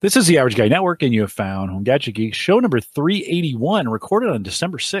This is the Average Guy Network, and you have found Home Gadget Geek, show number 381, recorded on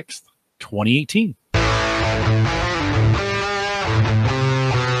December 6th, 2018.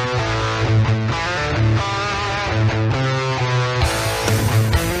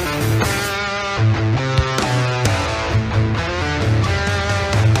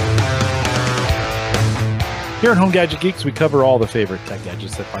 Here at Home Gadget Geeks, we cover all the favorite tech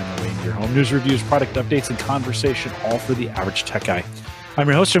gadgets that find their way into your home. News, reviews, product updates, and conversation, all for the average tech guy. I'm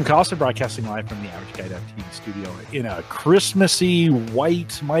your host, Jim Collison, broadcasting live from the Average Guy.TV studio in a Christmassy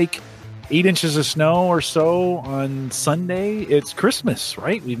white, Mike, 8 inches of snow or so on Sunday. It's Christmas,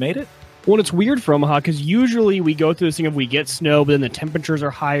 right? We made it. Well, it's weird for Omaha because usually we go through this thing of we get snow, but then the temperatures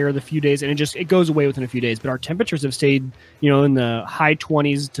are higher the few days, and it goes away within a few days. But our temperatures have stayed, in the high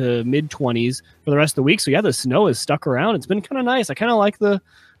 20s to mid 20s for the rest of the week. So yeah, the snow is stuck around. It's been kind of nice. I kind of like the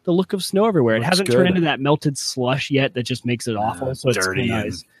look of snow everywhere. It hasn't turned into that melted slush yet that just makes it awful. So dirty,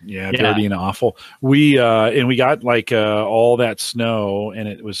 it's nice. Dirty and awful. We got like all that snow, and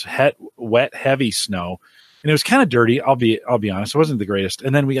it was wet, heavy snow. And it was kind of dirty. I'll be honest. It wasn't the greatest.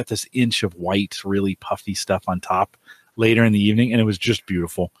 And then we got this inch of white, really puffy stuff on top later in the evening, and it was just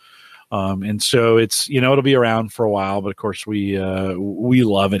beautiful. And so it's it'll be around for a while. But of course, we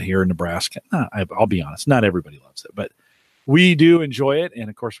love it here in Nebraska. I'll be honest. Not everybody loves it, but we do enjoy it. And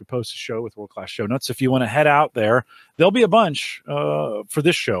of course, we post a show with world-class show notes. If you want to head out there, there'll be a bunch for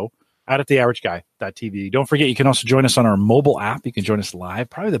this show out at theaverageguy.tv. Don't forget, you can also join us on our mobile app. You can join us live.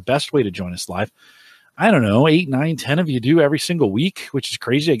 Probably the best way to join us live. I don't know, 8, 9, 10 of you do every single week, which is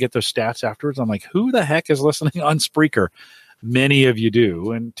crazy. I get those stats afterwards. I'm like, who the heck is listening on Spreaker? Many of you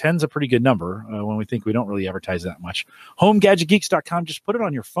do, and 10's a pretty good number when we think we don't really advertise that much. HomeGadgetGeeks.com, just put it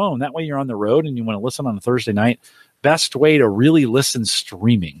on your phone. That way you're on the road and you want to listen on a Thursday night. Best way to really listen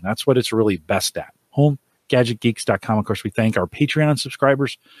streaming. That's what it's really best at. HomeGadgetGeeks.com. Of course, we thank our Patreon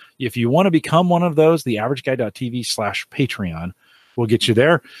subscribers. If you want to become one of those, theaverageguy.tv/Patreon will get you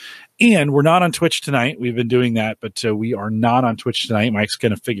there. And we're not on Twitch tonight. We've been doing that, but we are not on Twitch tonight. Mike's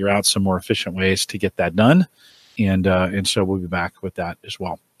going to figure out some more efficient ways to get that done. And so we'll be back with that as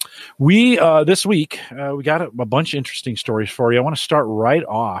well. We this week, we got a bunch of interesting stories for you. I want to start right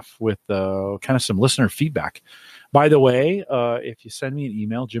off with kind of some listener feedback. By the way, if you send me an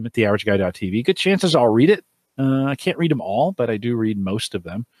email, jim@theaverageguy.tv, good chances I'll read it. I can't read them all, but I do read most of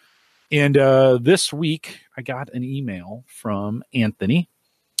them. And this week, I got an email from Anthony.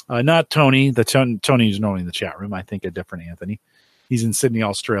 Not Tony. Tony is normally in the chat room. I think a different Anthony. He's in Sydney,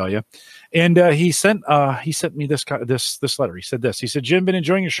 Australia, and he sent me this letter. He said this. He said, "Jim, been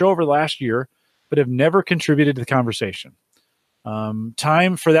enjoying your show over the last year, but have never contributed to the conversation.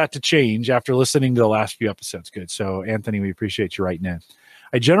 Time for that to change after listening to the last few episodes." Good. So, Anthony, we appreciate you writing in.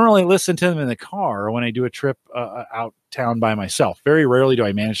 I generally listen to them in the car when I do a trip out town by myself. Very rarely do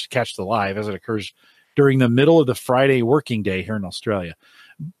I manage to catch the live, as it occurs during the middle of the Friday working day here in Australia.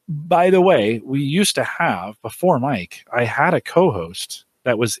 By the way, we used to have, before Mike, I had a co-host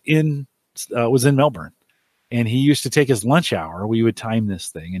that was in Melbourne, and he used to take his lunch hour. We would time this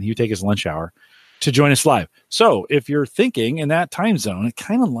thing, and he would take his lunch hour to join us live. So if you're thinking in that time zone, it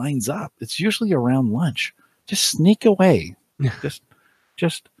kind of lines up. It's usually around lunch. Just sneak away.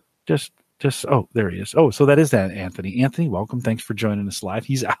 just, oh, there he is. Oh, so that is that, Anthony. Anthony, welcome. Thanks for joining us live.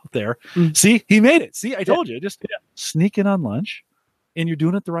 He's out there. See, he made it. See, I told you. Just sneak in on lunch. And you're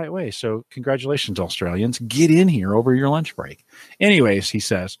doing it the right way. So congratulations, Australians. Get in here over your lunch break. Anyways, he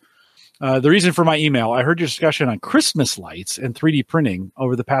says, the reason for my email, I heard your discussion on Christmas lights and 3D printing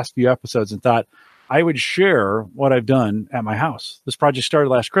over the past few episodes and thought I would share what I've done at my house. This project started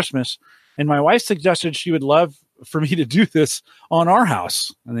last Christmas, and my wife suggested she would love for me to do this on our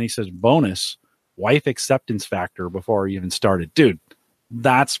house. And then he says, bonus, wife acceptance factor before I even started. Dude,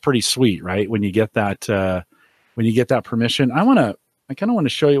 that's pretty sweet, right? When you get that permission. I kind of want to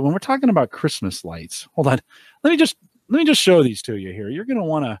show you when we're talking about Christmas lights. Hold on. Let me just show these to you here. You're going to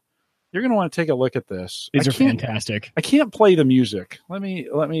want to take a look at this. These are fantastic. I can't play the music. Let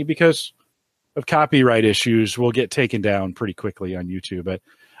me, because of copyright issues, we'll get taken down pretty quickly on YouTube. But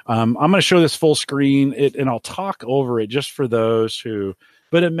I'm going to show this full screen and I'll talk over it just for those who,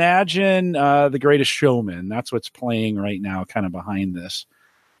 but imagine The Greatest Showman. That's what's playing right now, kind of behind this.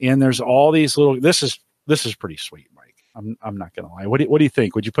 And there's all these little, this is pretty sweet, Mike. I'm not going to lie. What do you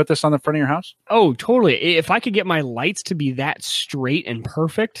think? Would you put this on the front of your house? Oh, totally. If I could get my lights to be that straight and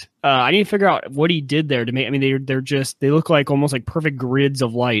perfect, I need to figure out what he did there to make. I mean, they look like almost like perfect grids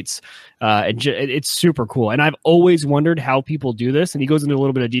of lights. It's super cool. And I've always wondered how people do this. And he goes into a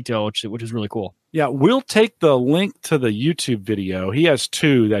little bit of detail, which is really cool. Yeah, we'll take the link to the YouTube video. He has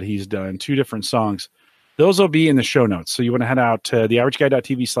 2 that he's done, 2 different songs. Those will be in the show notes. So you want to head out to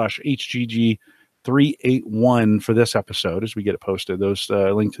theaverageguy.tv/HGG381 for this episode as we get it posted. Those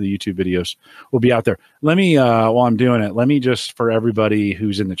link to the YouTube videos will be out there. Let me, while I'm doing it, let me just, for everybody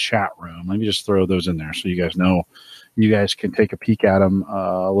who's in the chat room, let me just throw those in there so you guys know. You guys can take a peek at them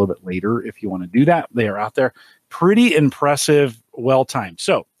a little bit later if you want to do that. They are out there. Pretty impressive, well-timed.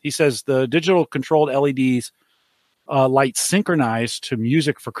 So he says the digital controlled LEDs lights synchronized to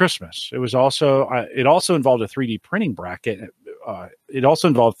music for Christmas. It also involved a 3D printing bracket. It also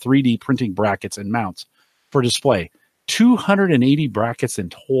involved 3D printing brackets and mounts for display. 280 brackets in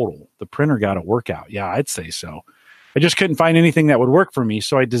total. The printer got a workout. Yeah, I'd say so. I just couldn't find anything that would work for me,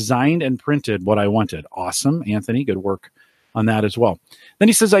 so I designed and printed what I wanted. Awesome, Anthony. Good work on that as well. Then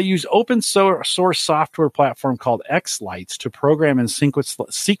he says, I use open source software platform called xLights to program and sequence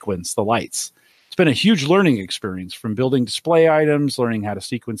the lights. It's been a huge learning experience, from building display items, learning how to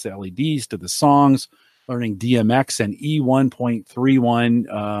sequence the LEDs to the songs, learning DMX and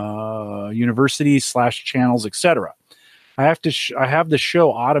E1.31 universities/channels, etc. I have the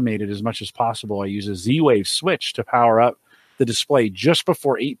show automated as much as possible. I use a Z-Wave switch to power up the display just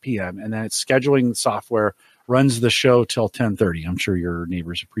before 8 p.m. and then it's scheduling software runs the show till 10:30. I'm sure your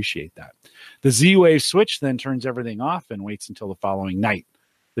neighbors appreciate that. The Z-Wave switch then turns everything off and waits until the following night.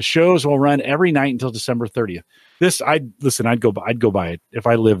 The shows will run every night until December 30th. I'd go by it. If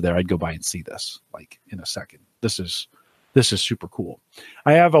I lived there, I'd go by and see this like in a second. This is super cool.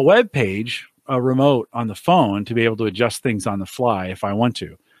 I have a web page, a remote on the phone to be able to adjust things on the fly if I want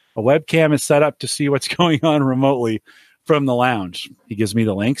to. A webcam is set up to see what's going on remotely from the lounge. He gives me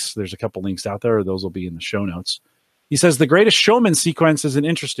the links. There's a couple links out there. Those will be in the show notes. He says the Greatest Showman sequence is an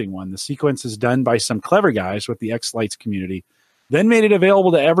interesting one. The sequence is done by some clever guys with the xLights community, then made it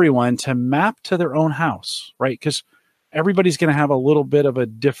available to everyone to map to their own house, right? Because everybody's going to have a little bit of a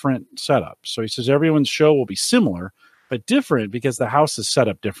different setup. So he says everyone's show will be similar, but different because the house is set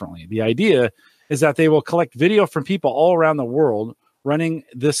up differently. The idea is that they will collect video from people all around the world running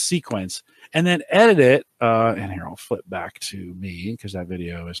this sequence and then edit it. And here, I'll flip back to me because that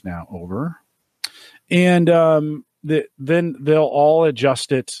video is now over. And then they'll all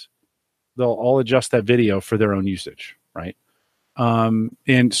adjust it. They'll all adjust that video for their own usage, right?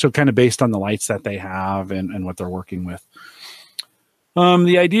 And so kind of based on the lights that they have and what they're working with.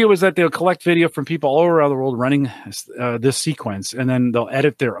 The idea was that they'll collect video from people all around the world running this sequence, and then they'll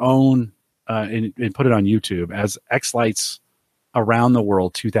edit their own and put it on YouTube as xLights Around the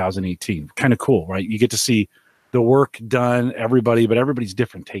World 2018. Kind of cool, right? You get to see the work done, but everybody's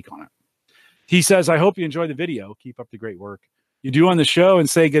different take on it. He says, I hope you enjoy the video. Keep up the great work you do on the show, and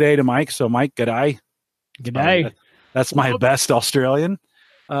say good day to Mike. So Mike, good day. Good day. That's my best Australian.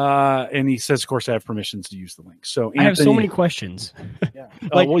 And he says, of course, I have permissions to use the link. So Anthony, I have so many questions. Yeah.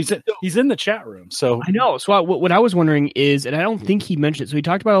 Well, he's in the chat room. So I know. So what I was wondering is, and I don't think he mentioned it. So he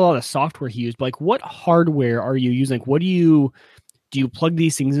talked about a lot of software he used. But like, what hardware are you using? Like, what do you plug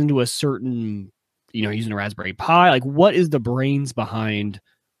these things into a certain, using a Raspberry Pi? Like, what is the brains behind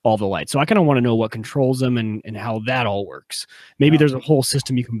all the lights? So I kind of want to know what controls them and how that all works. Maybe there's a whole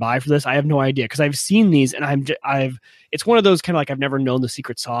system you can buy for this. I have no idea, because I've seen these and it's one of those kind of like I've never known the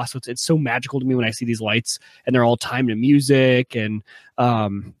secret sauce. So it's so magical to me when I see these lights and they're all timed to music. And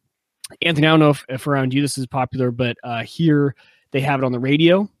Anthony, I don't know if around you this is popular, but here they have it on the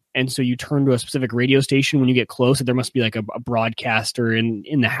radio. And so you turn to a specific radio station when you get close. And there must be like a broadcaster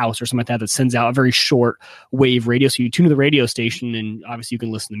in the house or something like that sends out a very short wave radio. So you tune to the radio station, and obviously you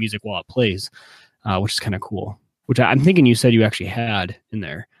can listen to music while it plays, which is kind of cool. Which I'm thinking you said you actually had in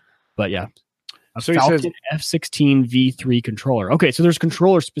there. But yeah. So Falcon F16 V3 controller. Okay, so there's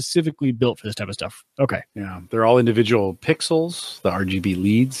controllers specifically built for this type of stuff. Okay. Yeah, they're all individual pixels, the RGB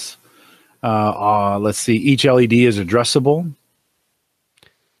leads. Let's see. Each LED is addressable.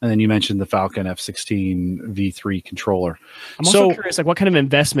 And then you mentioned the Falcon F16 V3 controller. I'm also curious, like, what kind of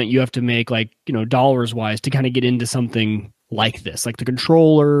investment you have to make, like, dollars wise, to kind of get into something like this, like the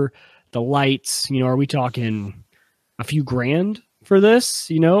controller, the lights. Are we talking a few grand for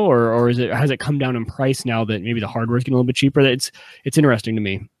this? Or has it come down in price now that maybe the hardware is getting a little bit cheaper? It's interesting to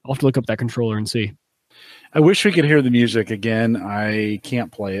me. I'll have to look up that controller and see. I wish we could hear the music again. I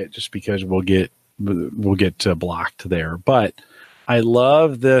can't play it just because we'll get blocked there, but. I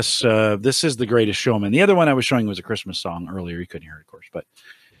love this. This is The Greatest Showman. The other one I was showing was a Christmas song earlier. You couldn't hear it, of course, but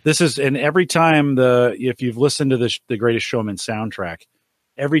this is, and every time if you've listened to The Greatest Showman soundtrack,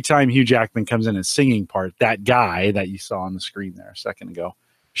 every time Hugh Jackman comes in and singing part, that guy that you saw on the screen there a second ago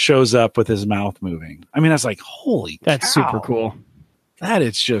shows up with his mouth moving. I mean, that's like, holy that's cow. Super cool. That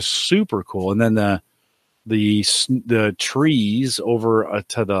is just super cool. And then the trees over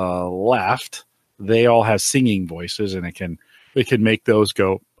to the left, they all have singing voices, and it can make those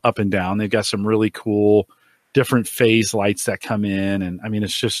go up and down. They've got some really cool different phase lights that come in, and I mean,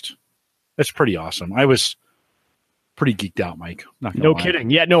 it's pretty awesome. I was pretty geeked out, Mike. Not gonna No lie. kidding.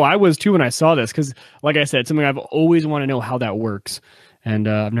 Yeah, no, I was too when I saw this because, like I said, something I've always want to know how that works, and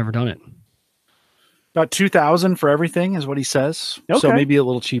I've never done it. About 2,000 for everything is what he says. Okay. So maybe a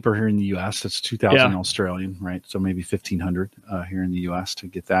little cheaper here in the U.S. It's 2,000 Yeah. Australian, right? So maybe 1,500 here in the U.S. to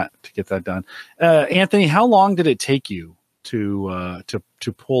get that done. Anthony, how long did it take you to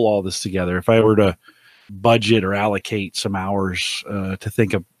pull all this together? If I were to budget or allocate some hours to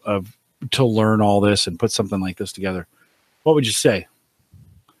think of to learn all this and put something like this together, what would you say?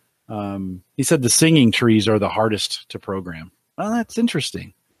 He said the singing trees are the hardest to program. Well, that's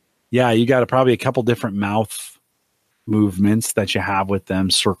interesting. Yeah, you got probably a couple different mouth movements that you have with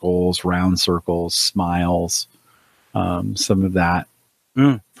them, circles, round circles, smiles, some of that.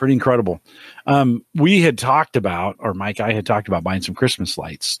 Pretty incredible. We had talked about, or Mike, I had talked about buying some Christmas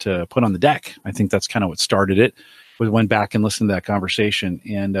lights to put on the deck. I think that's kind of what started it. We went back and listened to that conversation,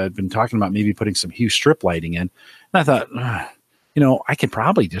 and I've been talking about maybe putting some hue strip lighting in. And I thought, I could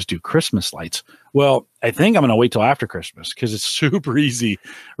probably just do Christmas lights. Well, I think I'm going to wait till after Christmas because it's super easy,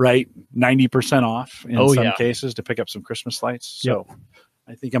 right? 90% off in some cases to pick up some Christmas lights. So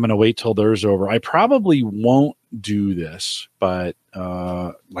I think I'm going to wait till theirs over. I probably won't do this, but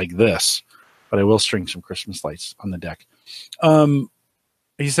like this, but I will string some Christmas lights on the deck.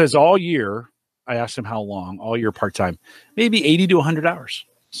 He says all year. I asked him how long, all year part-time, maybe 80 to 100 hours.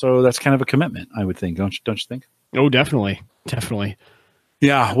 So that's kind of a commitment, I would think. Don't you think? Oh, definitely. Definitely.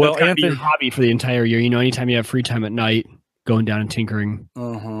 Yeah. Well, that's Anthony, your hobby for the entire year. Anytime you have free time at night, going down and tinkering.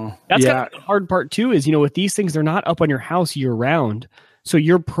 That's kind of the hard part too, is, with these things, they're not up on your house year round. So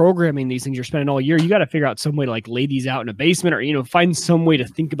you're programming these things, you're spending all year. You got to figure out some way to lay these out in a basement or, find some way to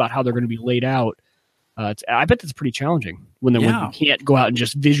think about how they're going to be laid out. I bet that's pretty challenging when you can't go out and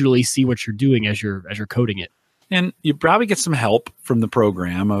just visually see what you're doing as you're coding it. And you probably get some help from the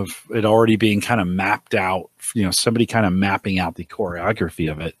program of it already being kind of mapped out, somebody kind of mapping out the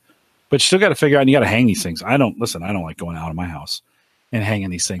choreography of it. But you still got to figure out, and you got to hang these things. I don't like going out of my house and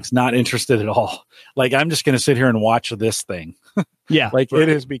hanging these things. Not interested at all. I'm just going to sit here and watch this thing. Yeah. It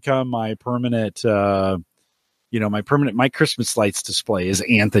has become my permanent, my Christmas lights display is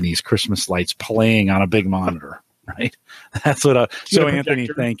Anthony's Christmas lights playing on a big monitor, right? That's what so Anthony,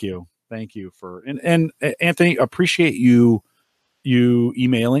 thank you. Thank you for, and Anthony, appreciate you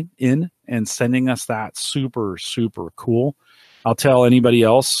emailing in and sending us that. Super, super cool. I'll tell anybody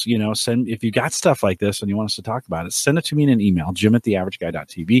else, if you got stuff like this and you want us to talk about it, send it to me in an email,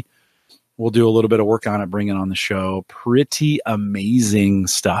 jim@theaverageguy.tv. We'll do a little bit of work on it, bring it on the show. Pretty amazing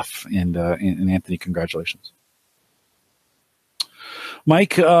stuff. And Anthony, congratulations.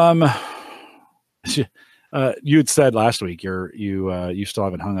 Mike, you had said last week you still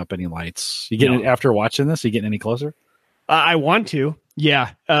haven't hung up any lights. You getting after watching this? Are you getting any closer? I want to.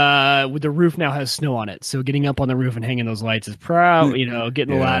 Yeah. With the roof now has snow on it, so getting up on the roof and hanging those lights is probably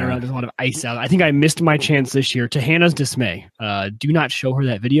getting the ladder out. There's a lot of ice out. I think I missed my chance this year. To Hannah's dismay, do not show her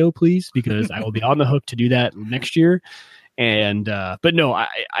that video, please, because I will be on the hook to do that next year. And but no,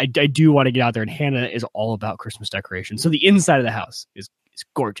 I do want to get out there. And Hannah is all about Christmas decoration. So the inside of the house is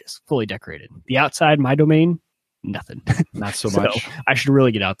gorgeous, fully decorated. The outside, my domain, nothing. Not so much. I should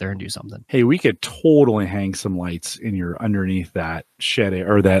really get out there and do something. Hey, we could totally hang some lights in your underneath that shed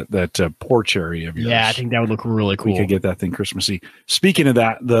or that porch area of yours. Yeah, I think that would look really cool. We could get that thing Christmassy. Speaking of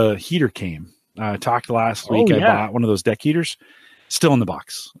that, the heater came. Talked last week. I bought one of those deck heaters. Still in the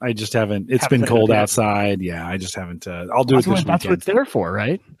box. I just haven't. It's been cold outside. Yeah, I just haven't. I'll do it this weekend. That's what it's there for,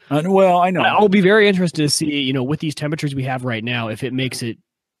 right? Well, I know. I'll be very interested to see, with these temperatures we have right now, if it makes it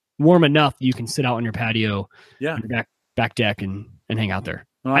warm enough you can sit out on your patio, on your back deck, and hang out there.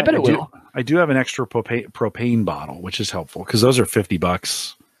 Well, I bet it will. I do have an extra propane bottle, which is helpful because those are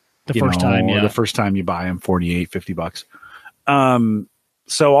 $50 the first time. Yeah, the first time you buy them, $50.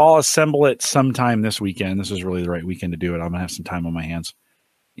 So I'll assemble it sometime this weekend. This is really the right weekend to do it. I'm going to have some time on my hands,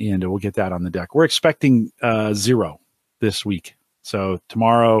 and we'll get that on the deck. We're expecting 0 this week. So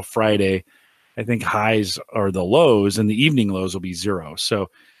tomorrow, Friday, I think highs or the lows and the evening lows will be 0. So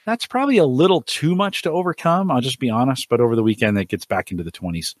that's probably a little too much to overcome. I'll just be honest. But over the weekend, that gets back into the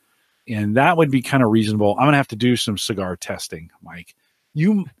 20s. And that would be kind of reasonable. I'm going to have to do some cigar testing, Mike.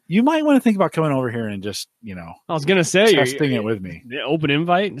 You might want to think about coming over here and just, I was going to say, testing it with me. Open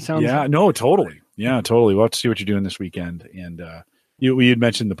invite? Sounds no, totally. Yeah, totally. We'll have to see what you're doing this weekend. And we had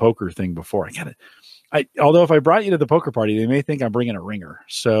mentioned the poker thing before. Although if I brought you to the poker party, they may think I'm bringing a ringer.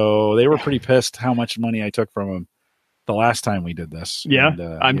 So they were pretty pissed how much money I took from them the last time we did this. Yeah,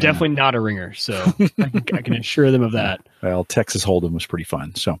 and, I'm definitely not a ringer, so I can assure them of that. Well, Texas Hold'em was pretty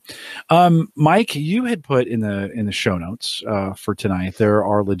fun. So, Mike, you had put in the show notes for tonight, there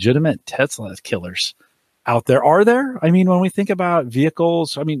are legitimate Tesla killers out there. Are there? I mean, when we think about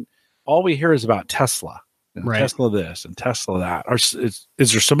vehicles, I mean, all we hear is about Tesla. Right. Tesla this and Tesla that. Is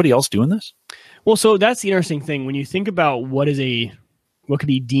there somebody else doing this? Well, so that's the interesting thing. When you think about what could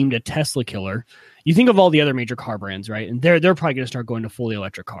be deemed a Tesla killer, you think of all the other major car brands, right? And they're probably going to start going to fully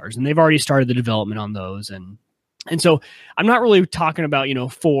electric cars, and they've already started the development on those. And so I'm not really talking about,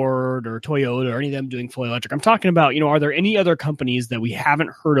 Ford or Toyota or any of them doing fully electric. I'm talking about, are there any other companies that we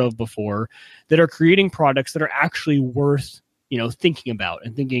haven't heard of before that are creating products that are actually worth thinking about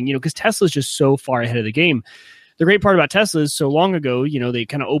and thinking, because Tesla's just so far ahead of the game. The great part about Tesla is so long ago, they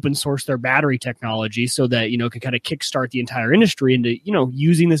kind of open sourced their battery technology so that, could kind of kickstart the entire industry into,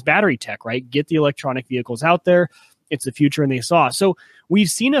 using this battery tech, right? Get the electronic vehicles out there. It's the future, and they saw. So we've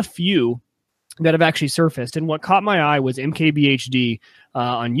seen a few that have actually surfaced. And what caught my eye was MKBHD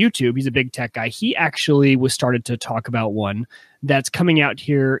on YouTube. He's a big tech guy. He actually was started to talk about one that's coming out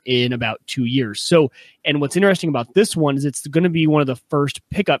here in about 2 years. So, and what's interesting about this one is it's going to be one of the first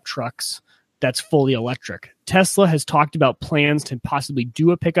pickup trucks that's fully electric. Tesla has talked about plans to possibly do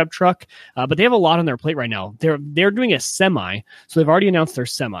a pickup truck, but they have a lot on their plate right now. They're doing a semi, so they've already announced their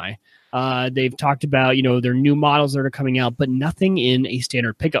semi. They've talked about their new models that are coming out, but nothing in a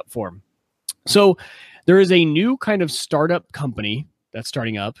standard pickup form. So there is a new kind of startup company that's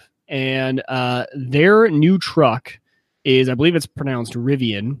starting up, and their new truck is, I believe it's pronounced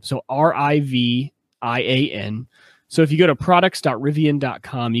Rivian, so Rivian. So if you go to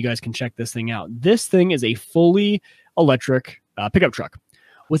products.rivian.com, you guys can check this thing out. This thing is a fully electric pickup truck.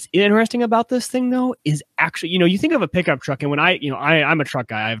 What's interesting about this thing, though, is actually, you think of a pickup truck, and when I'm a truck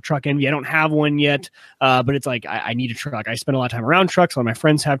guy, I have truck envy. I don't have one yet, but it's like I need a truck. I spend a lot of time around trucks. A lot of my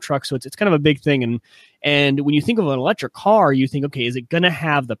friends have trucks, so it's kind of a big thing. And when you think of an electric car, you think, okay, is it going to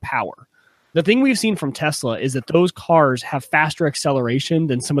have the power? The thing we've seen from Tesla is that those cars have faster acceleration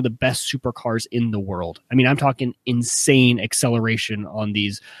than some of the best supercars in the world. I mean, I'm talking insane acceleration on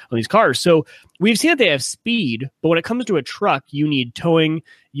these cars. So we've seen that they have speed, but when it comes to a truck, you need towing,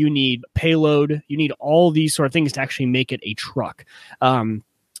 you need payload, you need all these sort of things to actually make it a truck. The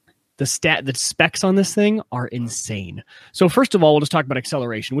specs on this thing are insane. So first of all, we'll just talk about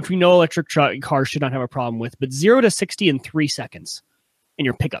acceleration, which we know electric cars should not have a problem with, but 0 to 60 in 3 seconds in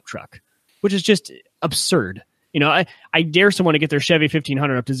your pickup truck, which is just absurd. I dare someone to get their Chevy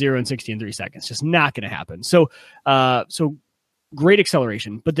 1500 up to 0 and 60 in 3 seconds. Just not going to happen. So great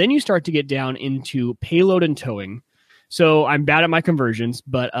acceleration. But then you start to get down into payload and towing. So I'm bad at my conversions,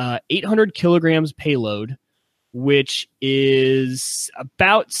 but 800 kilograms payload, which is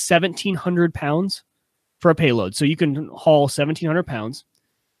about 1,700 pounds for a payload. So you can haul 1,700 pounds.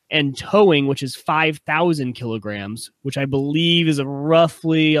 And towing, which is 5,000 kilograms, which I believe is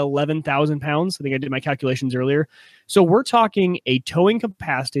roughly 11,000 pounds. I think I did my calculations earlier. So we're talking a towing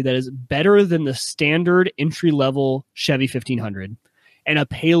capacity that is better than the standard entry-level Chevy 1500, and a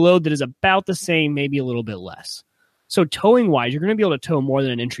payload that is about the same, maybe a little bit less. So towing-wise, you're going to be able to tow more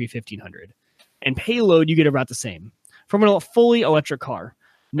than an entry 1500. And payload, you get about the same from a fully electric car,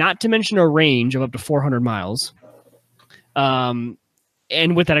 not to mention a range of up to 400 miles.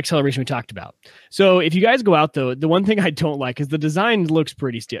 And with that acceleration we talked about. So if you guys go out, though, the one thing I don't like is the design looks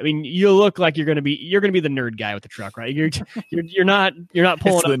pretty stiff. I mean, you look like you're gonna be the nerd guy with the truck, right? You're not pulling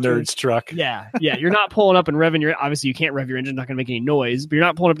it's up the nerd's truck. Yeah. You're not pulling up and revving obviously you can't rev your engine, not gonna make any noise, but you're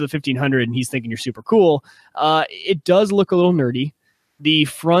not pulling up to the 1500 and he's thinking you're super cool. It does look a little nerdy. The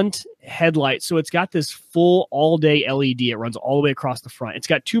front headlight, so it's got this full all-day LED. It runs all the way across the front. It's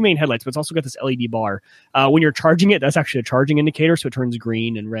got 2 main headlights, but it's also got this LED bar. When you're charging it, that's actually a charging indicator, so it turns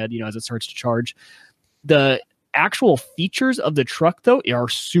green and red, as it starts to charge. The actual features of the truck, though, are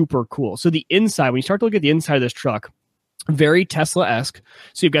super cool. So the inside, when you start to look at the inside of this truck, very Tesla-esque.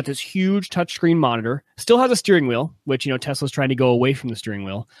 So you've got this huge touchscreen monitor. Still has a steering wheel, which, Tesla's trying to go away from the steering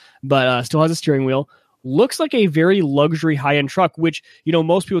wheel, but still has a steering wheel. Looks like a very luxury high-end truck, which,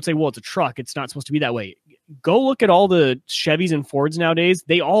 most people would say, well, it's a truck. It's not supposed to be that way. Go look at all the Chevys and Fords nowadays.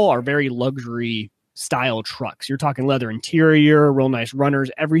 They all are very luxury style trucks. You're talking leather interior, real nice runners.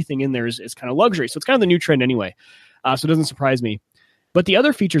 Everything in there is kind of luxury. So it's kind of the new trend anyway. So it doesn't surprise me. But the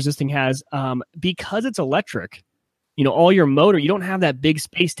other features this thing has, because it's electric, all your motor, you don't have that big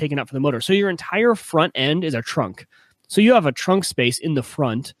space taken up for the motor. So your entire front end is a trunk. So you have a trunk space in the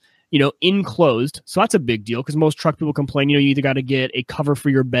front, enclosed. So that's a big deal because most truck people complain, you either got to get a cover for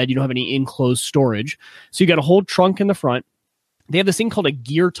your bed. You don't have any enclosed storage. So you got a whole trunk in the front. They have this thing called a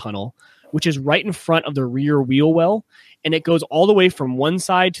gear tunnel, which is right in front of the rear wheel well. and it goes all the way from one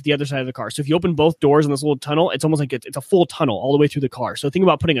side to the other side of the car. So if you open both doors in this little tunnel, it's almost like it's a full tunnel all the way through the car. So think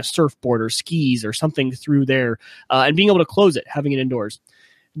about putting a surfboard or skis or something through there and being able to close it, having it indoors.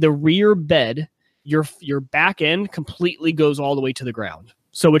 The rear bed, your back end completely goes all the way to the ground.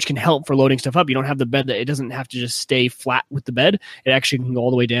 So which can help for loading stuff up. You don't have the bed that it doesn't have to just stay flat with the bed. It actually can go all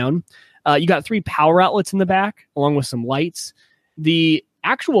the way down. You got 3 power outlets in the back, along with some lights. The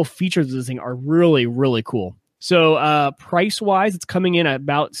actual features of this thing are really, really cool. So price-wise, it's coming in at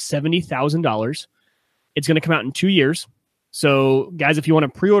about $70,000. It's going to come out in 2 years. So guys, if you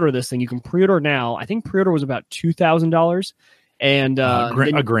want to pre-order this thing, you can pre-order now. I think pre-order was about $2,000. And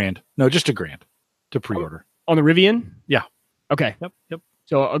a grand. No, just a grand to pre-order. On the Rivian? Yeah. Okay. Yep.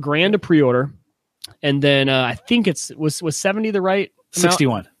 So a grand to pre-order. And then I think was 70 the right amount?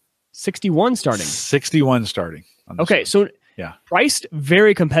 61. 61 starting. 61 starting. Okay, so yeah, priced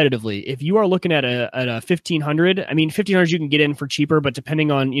very competitively. If you are looking at a 1500, I mean 1500 you can get in for cheaper, but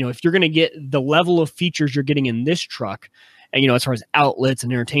depending on, if you're going to get the level of features you're getting in this truck, and as far as outlets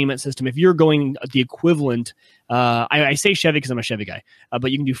and entertainment system, if you're going the equivalent, I say Chevy because I'm a Chevy guy, but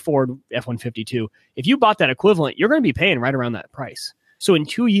you can do Ford F-150 too. If you bought that equivalent, you're going to be paying right around that price. So in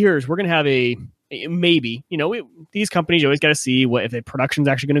 2 years, we're going to have maybe, these companies, you always got to see if the production's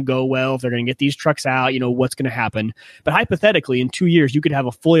actually going to go well, if they're going to get these trucks out, what's going to happen. But hypothetically, in 2 years, you could have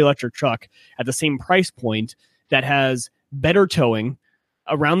a fully electric truck at the same price point that has better towing,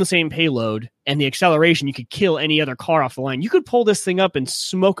 around the same payload, and the acceleration. You could kill any other car off the line. You could pull this thing up and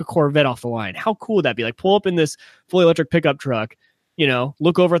smoke a Corvette off the line. How cool would that be? Like pull up in this fully electric pickup truck,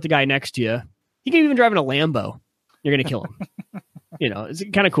 look over at the guy next to you. You can even drive in a Lambo. You're going to kill him. It's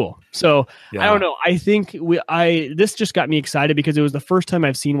kind of cool. So yeah. I don't know. I think this just got me excited because it was the first time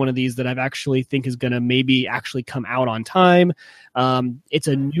I've seen one of these that I've actually think is going to maybe actually come out on time. It's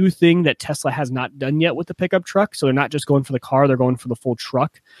a new thing that Tesla has not done yet with the pickup truck. So they're not just going for the car, they're going for the full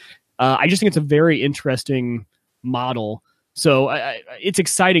truck. I just think it's a very interesting model. So it's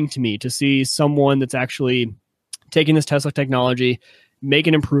exciting to me to see someone that's actually taking this Tesla technology,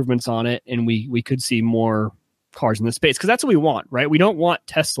 making improvements on it, and we could see more cars in this space, because that's what we want, right? We don't want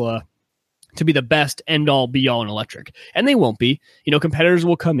Tesla to be the best end all be all in electric, and they won't be. Competitors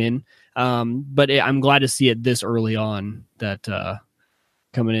will come in, but I'm glad to see it this early on that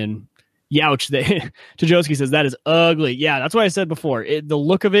coming in. Youch, Tajowski says that is ugly. Yeah, that's what I said before. The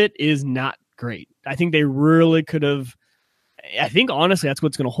look of it is not great. I think they really could have. I think honestly, that's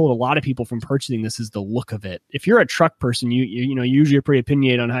what's going to hold a lot of people from purchasing this is the look of it. If you're a truck person, you usually are pretty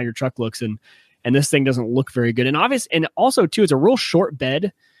opinionated on how your truck looks, and this thing doesn't look very good. And also too, it's a real short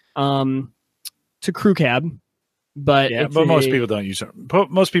bed to crew cab. But most people don't use it.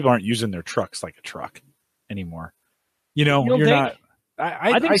 Most people aren't using their trucks like a truck anymore. You're not.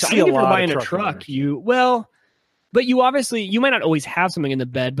 I think see a lot if you're buying a truck. But you might not always have something in the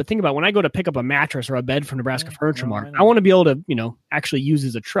bed. But think about when I go to pick up a mattress or a bed from Nebraska Furniture Mart, I want to be able to actually use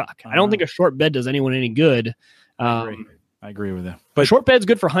as a truck. I don't think a short bed does anyone any good. I agree with that. But short bed's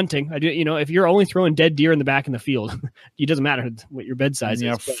good for hunting. If you're only throwing dead deer in the back in the field, it doesn't matter what your bed size is. You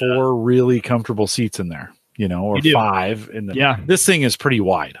have 4 really comfortable seats in there, or 5 in the. Yeah, this thing is pretty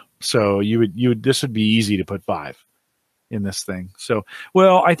wide, so this would be easy to put 5 in this thing. So,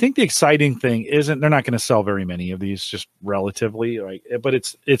 I think the exciting thing isn't they're not going to sell very many of these, just relatively, right? But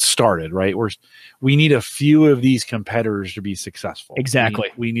it's started, right? We need a few of these competitors to be successful. Exactly.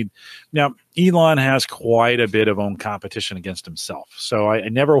 We need now. Elon has quite a bit of own competition against himself, so I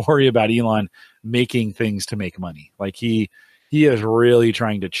never worry about Elon making things to make money. Like he is really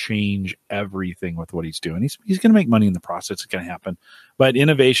trying to change everything with what he's doing. He's going to make money in the process. It's going to happen, but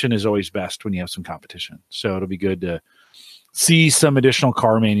innovation is always best when you have some competition. So it'll be good to see some additional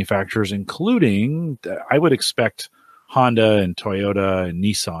car manufacturers, including I would expect Honda and Toyota and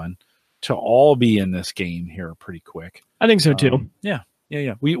Nissan to all be in this game here pretty quick. I think so too. Yeah.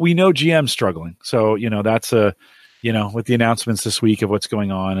 We know GM's struggling. So, that's with the announcements this week of what's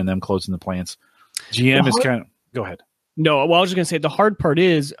going on and them closing the plants, GM is kind of, go ahead. No, well, I was just going to say the hard part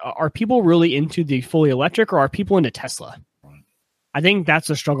is, are people really into the fully electric or are people into Tesla? I think that's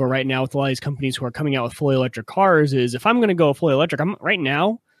the struggle right now with a lot of these companies who are coming out with fully electric cars is if I'm going to go fully electric, right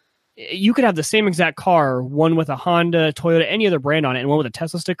now, you could have the same exact car, one with a Honda, Toyota, any other brand on it, and one with a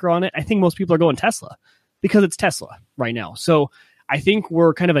Tesla sticker on it. I think most people are going Tesla because it's Tesla right now. So I think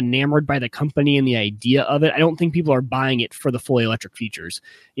we're kind of enamored by the company and the idea of it. I don't think people are buying it for the fully electric features.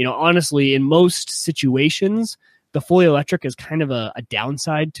 Honestly, in most situations, the fully electric is kind of a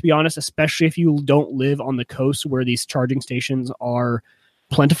downside, to be honest, especially if you don't live on the coast where these charging stations are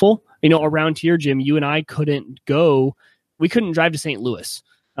plentiful. Around here, Jim, you and I we couldn't drive to St. Louis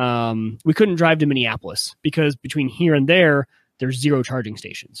we couldn't drive to Minneapolis because between here and there's 0 charging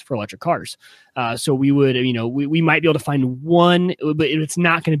stations for electric cars. So we would, we might be able to find one, but it's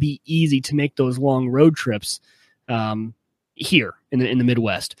not going to be easy to make those long road trips here in the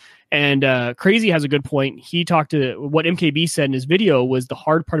Midwest. And Crazy has a good point. He talked to what MKB said in his video was the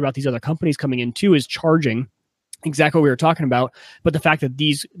hard part about these other companies coming in too is charging. Exactly what we were talking about, but the fact that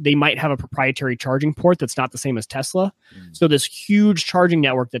they might have a proprietary charging port that's not the same as Tesla. So this huge charging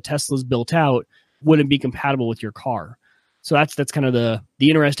network that Tesla's built out wouldn't be compatible with your car. So that's kind of the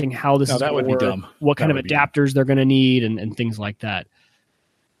interesting how this is that would be dumb. What kind of adapters they're going to need and things like that.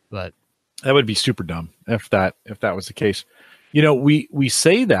 But that would be super dumb if that was the case. We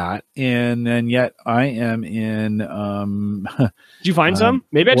say that, and then yet I am in. Did you find some?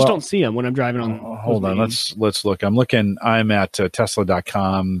 Maybe I just don't see them when I'm driving on. Hold on, let's look. I'm looking. I'm at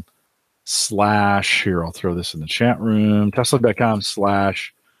Tesla.com/ here. I'll throw this in the chat room. Tesla.com/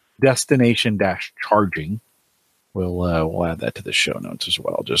 destination-charging. We'll add that to the show notes as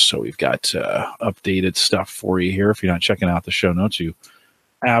well, just so we've got updated stuff for you here. If you're not checking out the show notes, you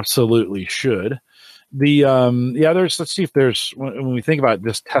absolutely should. Let's see if there's, when we think about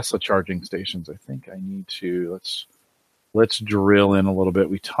this Tesla charging stations, I think I need to, let's drill in a little bit.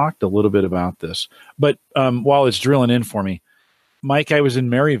 We talked a little bit about this, but while it's drilling in for me, Mike, I was in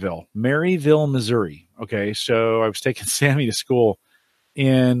Maryville, Missouri. Okay. So I was taking Sammy to school,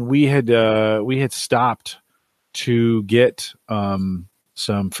 and we had stopped to get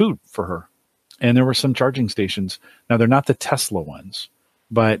some food for her. And there were some charging stations. Now, they're not the Tesla ones,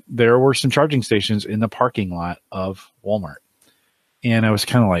 but there were some charging stations in the parking lot of Walmart. And I was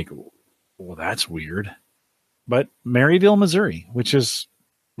kind of like, well, that's weird. But Maryville, Missouri, which is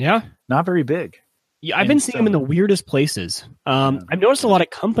not very big. Yeah, I've been seeing them in the weirdest places. I've noticed a lot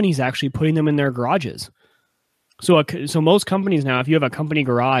of companies actually putting them in their garages. So most companies now, if you have a company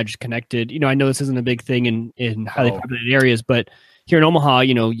garage connected, I know this isn't a big thing in highly populated areas, but here in Omaha,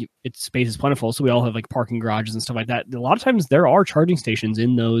 its space is plentiful, so we all have like parking garages and stuff like that. A lot of times there are charging stations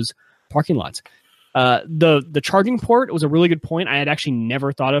in those parking lots. The charging port was a really good point I had actually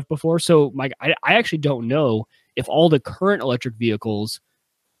never thought of before. So, Mike, I actually don't know if all the current electric vehicles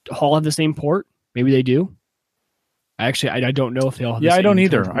all have the same port. Maybe they do. I don't know if they all have the same. I don't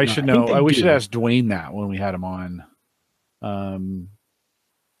either. I should know. We should ask Dwayne that when we had him on.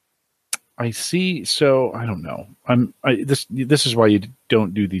 I see. So I don't know. This is why you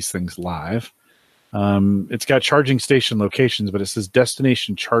don't do these things live. It's got charging station locations, but it says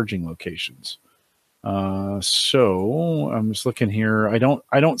destination charging locations. So I'm just looking here. I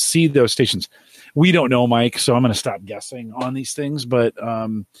don't see those stations. We don't know, Mike. So I'm going to stop guessing on these things. But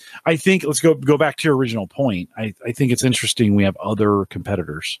I think let's go back to your original point. I think it's interesting. We have other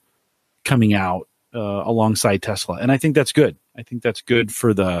competitors coming out alongside Tesla, and I think that's good. I think that's good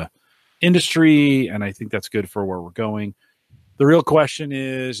for the industry, and I think that's good for where we're going. The real question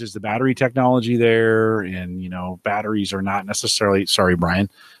is the battery technology there? And, batteries are not necessarily, sorry, Brian,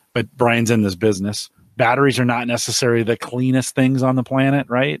 but Brian's in this business. Batteries are not necessarily the cleanest things on the planet,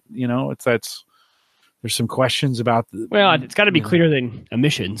 right? There's some questions about it's got to be cleaner than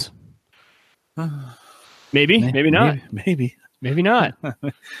emissions. Maybe not. Maybe not.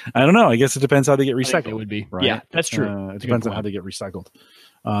 I don't know. I guess it depends how they get recycled. It would be. Right? Yeah, that's true. It depends on how they get recycled.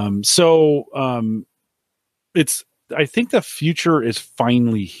 I think the future is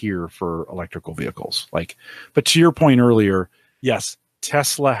finally here for electrical vehicles. But to your point earlier, yes,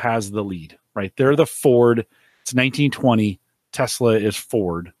 Tesla has the lead, right? They're the Ford. It's 1920. Tesla is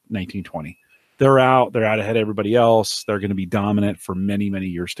Ford 1920. They're out ahead of everybody else. They're going to be dominant for many, many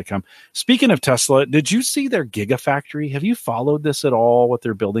years to come. Speaking of Tesla, did you see their Gigafactory? Have you followed this at all, what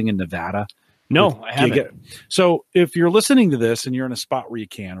they're building in Nevada? No, I haven't. So if you're listening to this and you're in a spot where you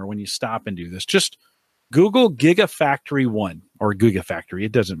can, or when you stop and do this, just Google Gigafactory 1 or Gigafactory.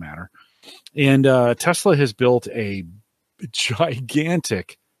 It doesn't matter. And Tesla has built a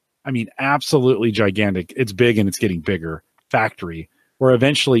gigantic, absolutely gigantic. It's big and it's getting bigger factory where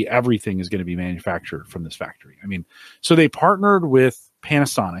eventually everything is going to be manufactured from this factory. So they partnered with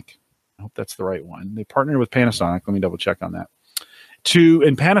Panasonic. I hope that's the right one. They partnered with Panasonic. Let me double check on that.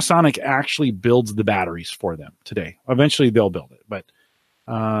 And Panasonic actually builds the batteries for them today. Eventually they'll build it, but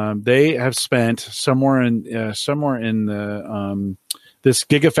they have spent somewhere in the this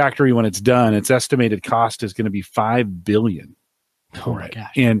Gigafactory when it's done. Its estimated cost is going to be $5 billion. Oh my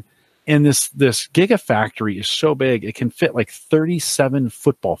gosh! And this Gigafactory is so big it can fit like 37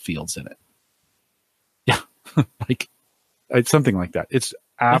 football fields in it. Yeah, it's something like that. It's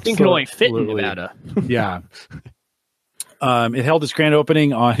absolutely. I think it only fit in Nevada. Yeah. It held its grand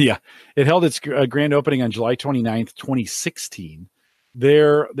opening on July 29th, 2016.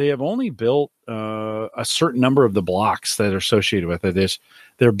 They have only built a certain number of the blocks that are associated with it.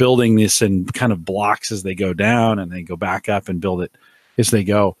 They're building this in kind of blocks as they go down, and they go back up and build it as they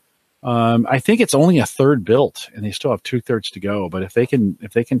go. I think it's only a third built, and they still have 2/3 to go. But if they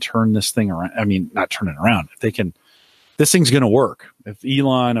can turn this thing around, I mean, not turn it around. If they can, this thing's going to work.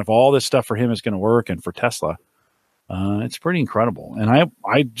 If all this stuff for him is going to work, and for Tesla, it's pretty incredible. And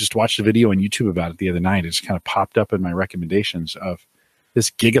I just watched a video on YouTube about it the other night. It just kind of popped up in my recommendations of this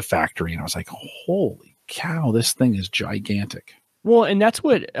gigafactory, and I was like, holy cow, this thing is gigantic. Well, and that's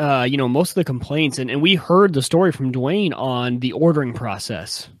what, most of the complaints, and we heard the story from Dwayne on the ordering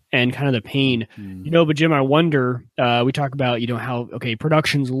process and kind of the pain, but Jim, I wonder, we talk about, how, okay,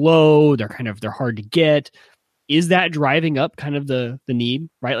 production's low, they're hard to get. Is that driving up kind of the need,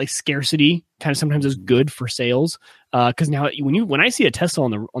 right? Like scarcity kind of sometimes is good for sales. Cause now when I see a Tesla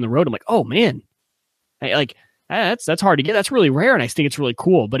on the road, I'm like, oh man, that's hard to get. That's really rare. And I think it's really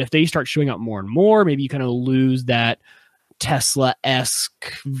cool. But if they start showing up more and more, maybe you kind of lose that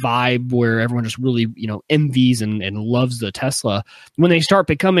Tesla-esque vibe where everyone just really, envies and loves the Tesla. When they start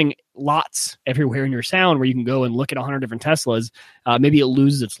becoming lots everywhere in your sound where you can go and look at 100 different Teslas, maybe it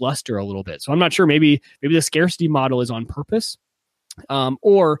loses its luster a little bit. So I'm not sure. Maybe the scarcity model is on purpose.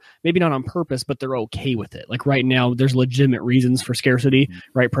 Or maybe not on purpose, but they're okay with it. Like right now, there's legitimate reasons for scarcity,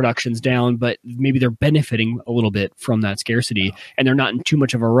 right? Production's down, but maybe they're benefiting a little bit from that scarcity, and they're not in too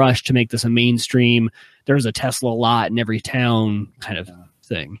much of a rush to make this a mainstream. There's a Tesla lot in every town kind of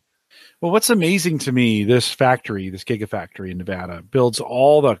thing. Well, what's amazing to me, this gigafactory in Nevada builds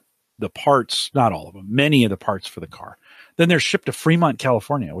all the parts, not all of them, many of the parts for the car. Then they're shipped to Fremont,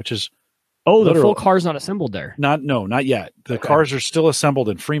 California, which is the full car's not assembled there. Not yet. The cars are still assembled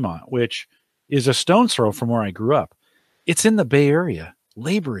in Fremont, which is a stone's throw from where I grew up. It's in the Bay Area.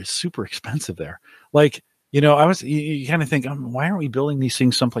 Labor is super expensive there. Like, you kind of think, why aren't we building these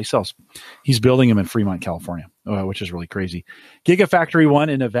things someplace else? He's building them in Fremont, California, which is really crazy. Gigafactory 1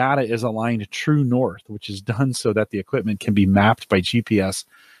 in Nevada is aligned true north, which is done so that the equipment can be mapped by GPS,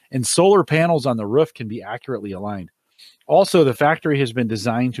 and solar panels on the roof can be accurately aligned. Also, the factory has been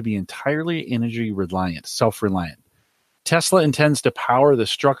designed to be entirely energy reliant, self-reliant. Tesla intends to power the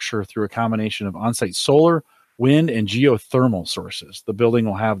structure through a combination of on-site solar, wind, and geothermal sources. The building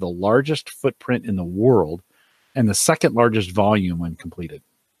will have the largest footprint in the world and the second largest volume when completed.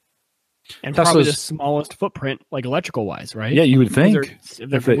 And probably the smallest footprint, like electrical-wise, right? Yeah, you would think.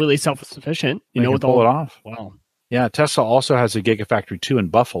 They're really self-sufficient. They can pull it off. Wow. Yeah, Tesla also has a Gigafactory 2 in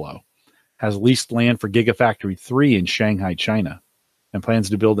Buffalo, has leased land for Gigafactory 3 in Shanghai, China, and plans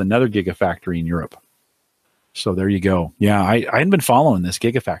to build another Gigafactory in Europe. So there you go. Yeah, I hadn't been following this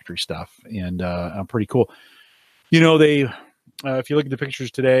Gigafactory stuff, and pretty cool. They, if you look at the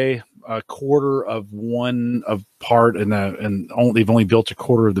pictures today, a quarter of one of part, they've only built a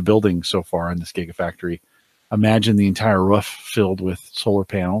quarter of the building so far in this Gigafactory. Imagine the entire roof filled with solar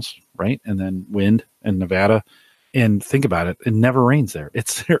panels, right? And then wind in Nevada. And think about it. It never rains there.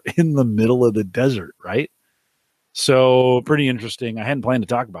 They're in the middle of the desert, right? So pretty interesting. I hadn't planned to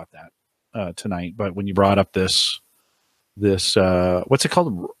talk about that tonight, but when you brought up this what's it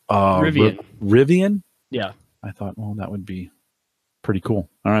called? Rivian. Rivian? Yeah. I thought, well, that would be pretty cool.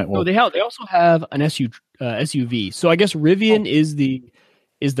 All right. Well, they also have an SUV. So I guess Rivian is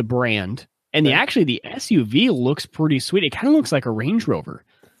the brand, and the SUV looks pretty sweet. It kind of looks like a Range Rover,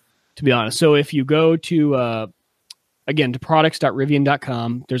 to be honest. So if you go to again, to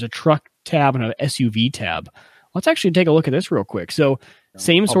products.rivian.com, there's a truck tab and an SUV tab. Let's actually take a look at this real quick. So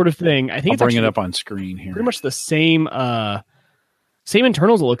same sort of thing. I think I'll bring it up on screen here. Pretty much the same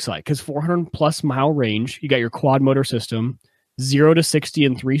internals it looks like, because 400 plus mile range. You got your quad motor system, 0 to 60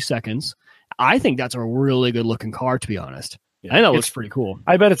 in 3 seconds. I think that's a really good looking car, to be honest. Yeah, I think that looks pretty cool.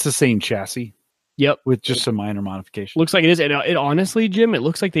 I bet it's the same chassis. Yep. With just some minor modifications. Looks like it is. And it honestly, Jim, it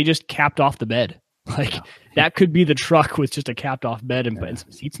looks like they just capped off the bed. Like that could be the truck with just a capped off bed and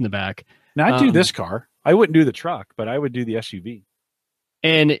some seats in the back. Now I'd do this car. I wouldn't do the truck, but I would do the SUV.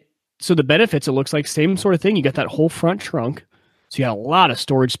 And so the benefits, it looks like same sort of thing. You got that whole front trunk. So you got a lot of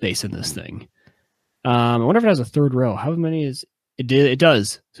storage space in this thing. I wonder if it has a third row. How many is it? It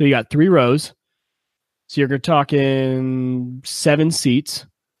does. So you got 3 rows. So you're talking 7 seats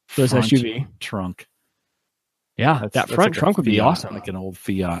for this SUV. Trunk. Yeah, that front trunk would be awesome. Like an old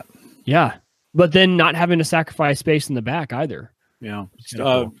Fiat. Yeah. But then not having to sacrifice space in the back either. Yeah.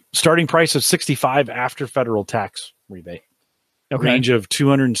 Cool. Starting price of $65 after federal tax rebate. Okay. Range of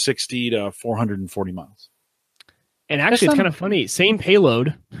 260 to 440 miles. And actually, it's kind of funny. Same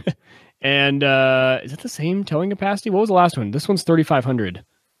payload. And is it the same towing capacity? What was the last one? This one's 3,500.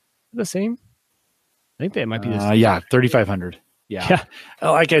 The same? I think that might be the same. Yeah, 3,500. Yeah.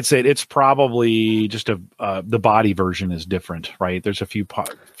 Like I'd say, it's probably just the body version is different, right? There's a few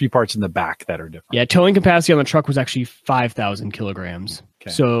parts in the back that are different. Yeah, towing capacity on the truck was actually 5,000 kilograms.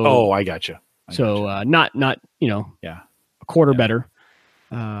 Okay. So, I gotcha. Not a quarter better.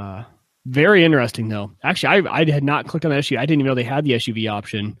 Very interesting though. Actually, I had not clicked on the SUV. I didn't even know they had the SUV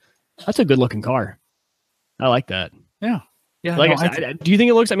option. That's a good looking car. I like that. Yeah. Like I said, do you think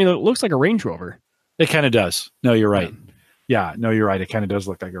it looks? I mean, it looks like a Range Rover. It kind of does. No, you're right. Yeah, no, you're right. It kind of does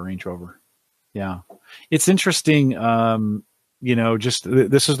look like a Range Rover. Yeah, it's interesting. Just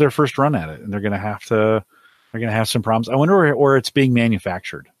this is their first run at it, and they're going to have some problems. I wonder where it's being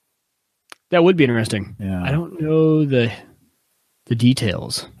manufactured. That would be interesting. Yeah, I don't know the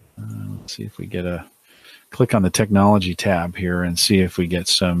details. Let's see if we get a click on the technology tab here and see if we get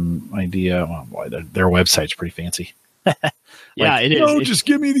some idea. Well, boy, their website's pretty fancy. Yeah, it is. No, just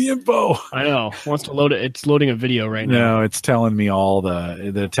give me the info. I know. Wants to load it. It's loading a video right now. No, it's telling me all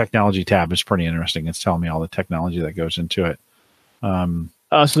the technology tab is pretty interesting. It's telling me all the technology that goes into it.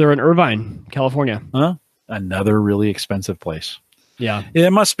 So they're in Irvine, California. Huh? Another really expensive place. Yeah.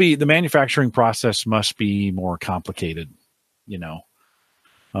 It must be, the manufacturing process must be more complicated, and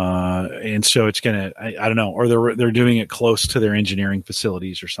so it's gonna. I don't know, or they're doing it close to their engineering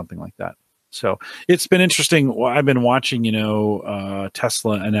facilities or something like that. So it's been interesting. I've been watching,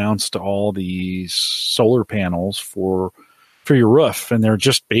 Tesla announced all these solar panels for your roof, and they're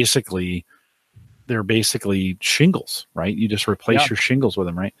basically shingles, right? You just replace your shingles with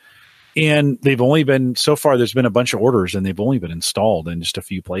them, right? And they've only been, so far there's been a bunch of orders, and they've only been installed in just a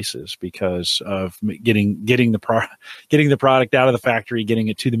few places because of getting the product out of the factory, getting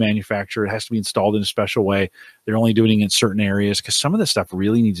it to the manufacturer. It has to be installed in a special way. They're only doing it in certain areas because some of this stuff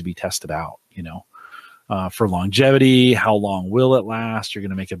really needs to be tested out, for longevity. How long will it last? You're going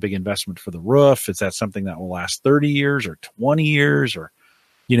to make a big investment for the roof. Is that something that will last 30 years or 20 years? Or,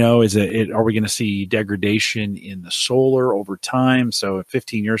 are we going to see degradation in the solar over time? So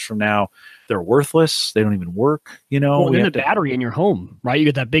 15 years from now, they're worthless. They don't even work, Well, then the battery in your home, right? You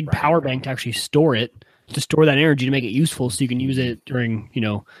get that big power bank to actually store that energy to make it useful so you can use it during,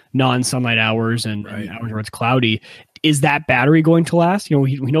 non-sunlight hours and hours where it's cloudy. Is that battery going to last?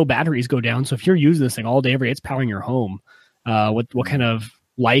 We know batteries go down. So if you're using this thing all day, every day, it's powering your home. What kind of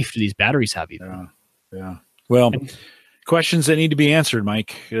life do these batteries have even? Yeah. Well, questions that need to be answered,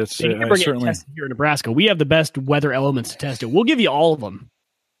 Mike. It's certainly tested here in Nebraska. We have the best weather elements to test it. We'll give you all of them: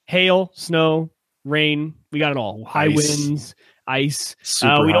 hail, snow, rain. We got it all. High winds, ice.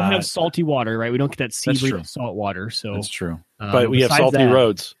 We don't have salty water, right? We don't get that sea salt water. So that's true. But we have salty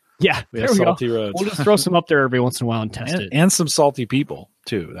roads. Yeah, we have salty roads. We'll just throw some up there every once in a while and test it. And some salty people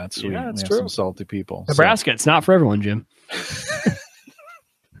too. That's sweet. Yeah, that's true. Some salty people. Nebraska, it's not for everyone, Jim.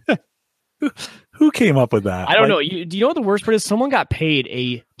 Who came up with that? I don't know. Do you know what the worst part is? Someone got paid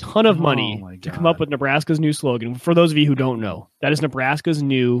a ton of money to come up with Nebraska's new slogan. For those of you who don't know, that is Nebraska's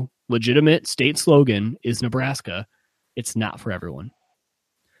new legitimate state slogan is Nebraska. It's not for everyone.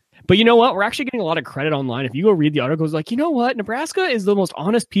 But you know what? We're actually getting a lot of credit online. If you go read the articles, you know what? Nebraska is the most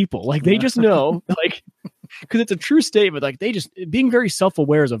honest people. They just know, because it's a true statement. They just, being very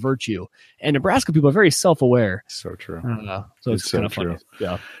self-aware is a virtue. And Nebraska people are very self-aware. So true. So it's kind of funny.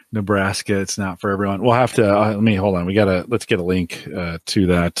 Yeah. Nebraska, it's not for everyone. We'll have to, hold on. Let's get a link to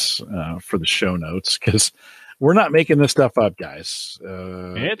that for the show notes, because we're not making this stuff up, guys.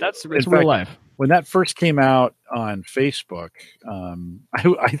 It's real life. When that first came out on Facebook,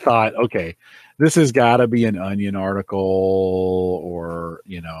 I thought, okay, this has got to be an Onion article or,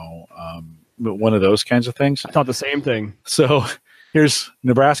 one of those kinds of things. I thought the same thing. So here's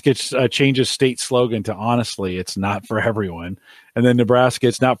Nebraska changes state slogan to honestly, it's not for everyone. And then Nebraska,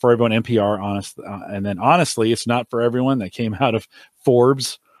 it's not for everyone, NPR, honest. And then honestly, it's not for everyone. That came out of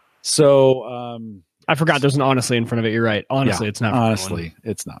Forbes. So I forgot there's an honestly in front of it. You're right. Honestly, it's not for everyone.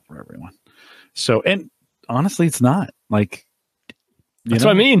 It's not for everyone. So, and honestly, it's not that's what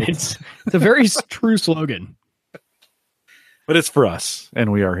I mean. It's a very true slogan, but it's for us,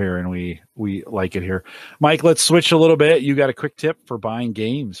 and we are here, and we like it here. Mike, let's switch a little bit. You got a quick tip for buying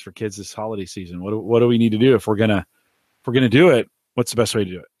games for kids this holiday season? What do we need to do if we're gonna do it? What's the best way to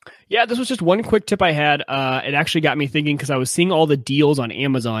do it? Yeah, this was just one quick tip I had. It actually got me thinking because I was seeing all the deals on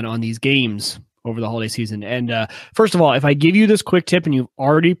Amazon on these games over the holiday season. And first of all, if I give you this quick tip and you've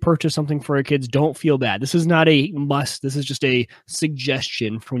already purchased something for your kids, don't feel bad. This is not a must. This is just a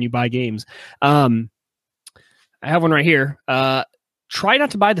suggestion for when you buy games. I have one right here. Try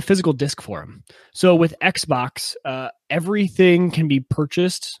not to buy the physical disc for them. So with Xbox, everything can be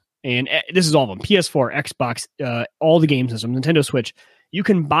purchased. And this is all of them. PS4, Xbox, all the game systems, Nintendo Switch. You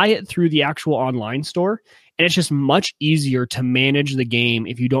can buy it through the actual online store, and it's just much easier to manage the game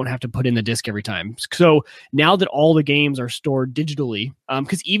if you don't have to put in the disc every time. So now that all the games are stored digitally,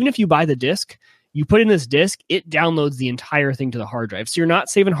 because even if you buy the disc, you put in this disc, it downloads the entire thing to the hard drive. So you're not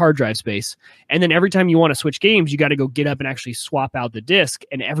saving hard drive space. And then every time you want to switch games, you got to go get up and actually swap out the disc.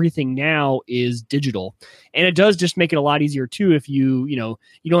 And everything now is digital. And it does just make it a lot easier too if you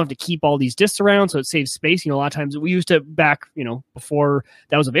don't have to keep all these discs around. So it saves space. A lot of times we used to back, before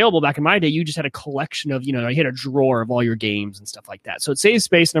that was available back in my day, you just had a collection of, you had a drawer of all your games and stuff like that. So it saves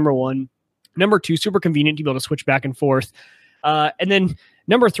space, number one. Number two, super convenient to be able to switch back and forth. And then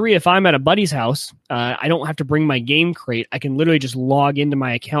number three, if I'm at a buddy's house, I don't have to bring my game crate. I can literally just log into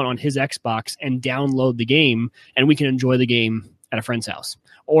my account on his Xbox and download the game, and we can enjoy the game at a friend's house.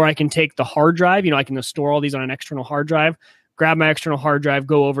 Or I can take the hard drive. I can store all these on an external hard drive, grab my external hard drive,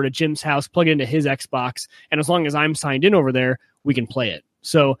 go over to Jim's house, plug it into his Xbox, and as long as I'm signed in over there, we can play it.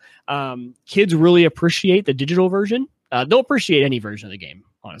 So kids really appreciate the digital version. They'll appreciate any version of the game,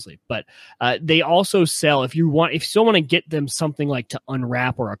 honestly. But they also sell, if you still want to get them something like to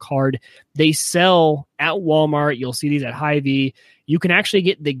unwrap or a card, they sell at Walmart. You'll see these at Hy-Vee. You can actually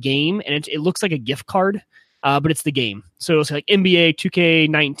get the game, and it looks like a gift card, but it's the game. So it's like NBA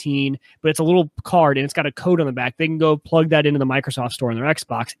 2K19, but it's a little card, and it's got a code on the back. They can go plug that into the Microsoft Store on their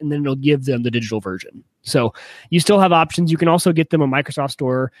Xbox, and then it'll give them the digital version. So you still have options. You can also get them a Microsoft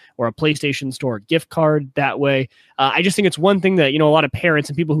Store or a PlayStation Store gift card that way. I just think it's one thing that, a lot of parents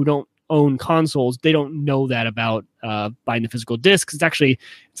and people who don't own consoles, they don't know that about buying the physical disc.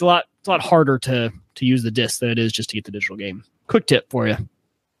 It's a lot harder to use the disc than it is just to get the digital game. Quick tip for you.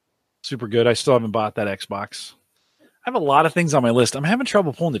 Super good. I still haven't bought that Xbox. I have a lot of things on my list. I'm having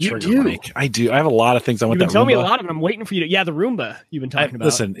trouble pulling the trigger, Mike. I do. I have a lot of things. I want that. Tell me a lot of them. I'm waiting for you to. Yeah, the Roomba you've been talking about.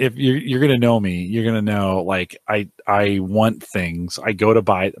 Listen, if you're going to know me, you're going to know. Like I want things. I go to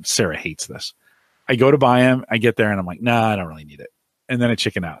buy. Sarah hates this. I go to buy them. I get there and I'm like, nah, I don't really need it. And then I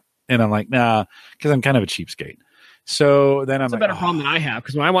chicken out. And I'm like, nah, because I'm kind of a cheapskate. So then That's a better problem than I have,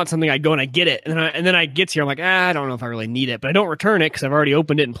 because when I want something, I go and I get it, and then I get here, I'm like, I don't know if I really need it, but I don't return it because I've already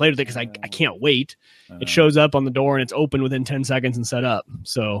opened it and played with it because I can't wait. It shows up on the door and it's open within 10 seconds and set up.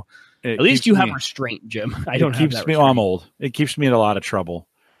 So at least you have restraint, Jim. I don't have that. I'm old. It keeps me in a lot of trouble,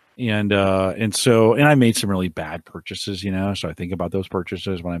 and I made some really bad purchases, So I think about those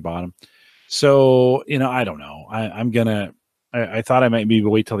purchases when I bought them. So I don't know. I thought I might maybe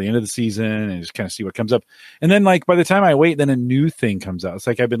wait till the end of the season and just kind of see what comes up. And then by the time I wait, then a new thing comes out. It's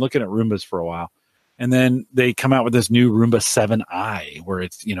like I've been looking at Roombas for a while. And then they come out with this new Roomba 7i where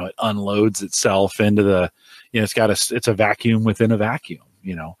it's, it unloads itself into the, it's a vacuum within a vacuum,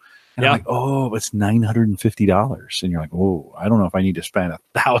 And I'm like, oh, it's $950. And you're like, oh, I don't know if I need to spend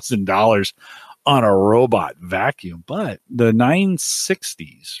 $1,000 on a robot vacuum. But the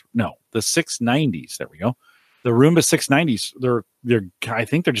 690s, there we go. The Roomba 690s, they're I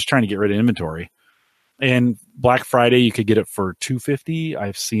think they're just trying to get rid of inventory. And Black Friday, you could get it for $250.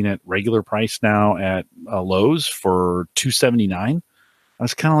 I've seen it regular price now at Lowe's for $279. I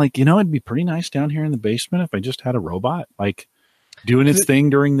was kind of like, it'd be pretty nice down here in the basement if I just had a robot doing its thing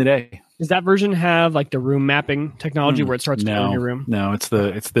during the day. Does that version have the room mapping technology where it starts clearing your room? No, it's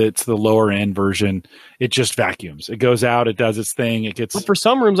the lower end version. It just vacuums. It goes out, it does its thing. It gets. But for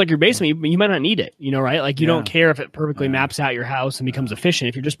some rooms like your basement, you might not need it. Right? You don't care if it perfectly maps out your house and becomes efficient.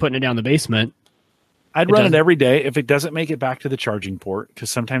 If you're just putting it down the basement, I'd run it every day. If it doesn't make it back to the charging port,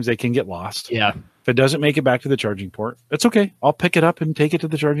 because sometimes they can get lost. Yeah. If it doesn't make it back to the charging port, it's okay. I'll pick it up and take it to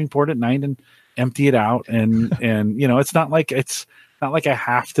the charging port at night and empty it out. And it's not like I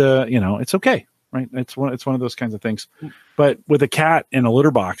have to. It's okay. Right. It's one of those kinds of things. But with a cat in a litter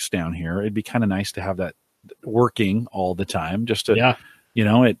box down here, it'd be kind of nice to have that working all the time. Just to, at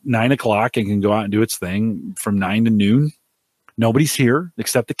 9 o'clock, it can go out and do its thing from 9 to noon. Nobody's here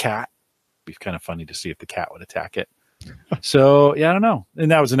except the cat. It'd be kind of funny to see if the cat would attack it. So, I don't know.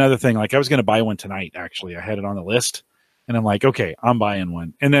 And that was another thing. I was going to buy one tonight, actually. I had it on the list and I'm like, okay, I'm buying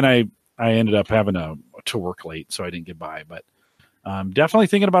one. And then I ended up having to work late, so I didn't get by. But I'm definitely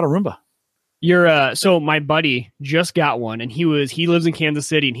thinking about a Roomba. So my buddy just got one, and he lives in Kansas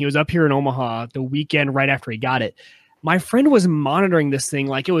City, and he was up here in Omaha the weekend right after he got it. My friend was monitoring this thing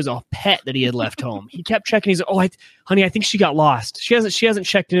like it was a pet that he had left home. He kept checking. He's like, "Oh, honey, I think she got lost. She hasn't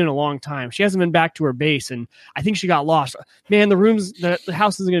checked in a long time. She hasn't been back to her base, and I think she got lost. Man, the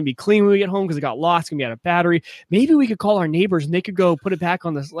house isn't going to be clean when we get home because it got lost. It's going to be out of battery. Maybe we could call our neighbors and they could go put it back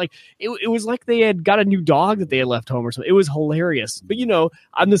on this. It was like they had got a new dog that they had left home or something. It was hilarious. But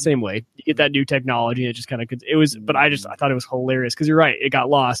I'm the same way. You get that new technology, and it just kind of I thought it was hilarious because you're right. It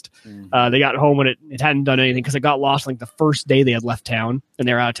got lost. They got home when it hadn't done anything because it got lost like the first day they had left town, and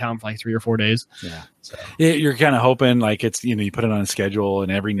they're out of town for like 3 or 4 days. Yeah. So You're kind of hoping like it's, you put it on a schedule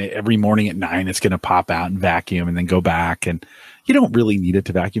and every morning at 9, it's going to pop out and vacuum and then go back. And you don't really need it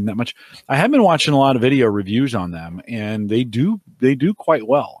to vacuum that much. I have been watching a lot of video reviews on them, and they do quite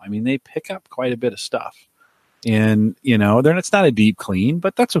well. I mean, they pick up quite a bit of stuff. And, it's not a deep clean,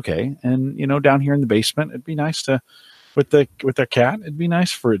 but that's okay. And, down here in the basement, it'd be nice to, with their cat, it'd be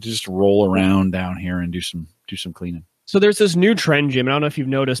nice for it to just roll around down here and do some cleaning. So there's this new trend, Jim. I don't know if you've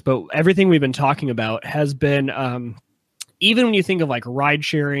noticed, but everything we've been talking about has been, even when you think of like ride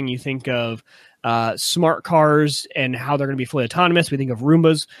sharing, you think of smart cars and how they're going to be fully autonomous. We think of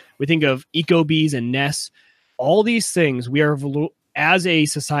Roombas. We think of Ecobees and Nests. All these things, we are, as a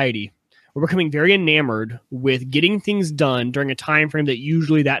society, we're becoming very enamored with getting things done during a time frame that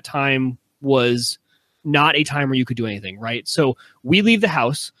usually that time was not a time where you could do anything, right? So we leave the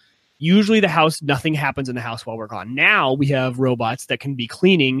house. Usually the house, nothing happens in the house while we're gone. Now we have robots that can be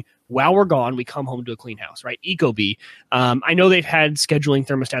cleaning while we're gone. We come home to a clean house, right? Ecobee. I know they've had scheduling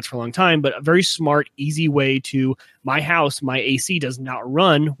thermostats for a long time, but a very smart, easy way to my house, my AC does not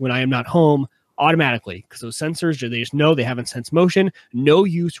run when I am not home automatically, because those sensors, they just know they haven't sensed motion. No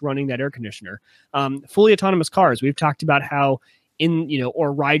use running that air conditioner. Fully autonomous cars. We've talked about how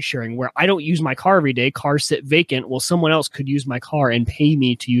or ride sharing, where I don't use my car every day, cars sit vacant. Well, someone else could use my car and pay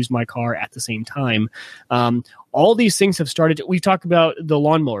me to use my car at the same time. All these things have started. We've talked about the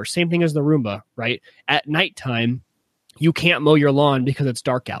lawnmower, same thing as the Roomba, right? At nighttime, you can't mow your lawn because it's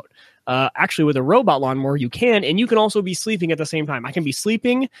dark out. Actually, with a robot lawnmower, you can, and you can also be sleeping at the same time. I can be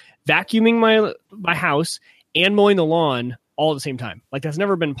sleeping, vacuuming my house, and mowing the lawn all at the same time. Like, that's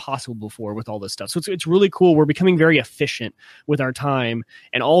never been possible before with all this stuff. So it's really cool. We're becoming very efficient with our time,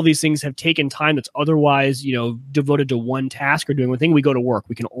 and all these things have taken time that's otherwise, devoted to one task or doing one thing. We go to work,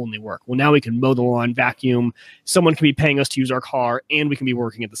 we can only work. Well, now we can mow the lawn, vacuum. Someone can be paying us to use our car, and we can be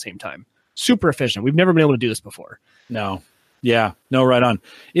working at the same time. Super efficient. We've never been able to do this before. No. Yeah, no, right on.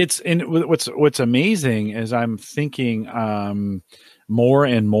 What's amazing is I'm thinking more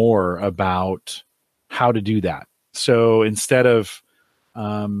and more about how to do that. So instead of,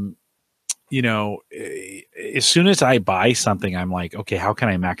 as soon as I buy something, I'm like, okay, how can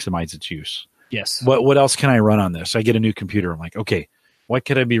I maximize its use? Yes. What else can I run on this? I get a new computer. I'm like, okay, what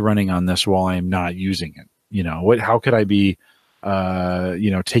could I be running on this while I'm not using it? How could I be,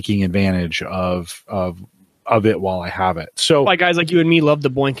 taking advantage of it while I have it? So, like guys like you and me love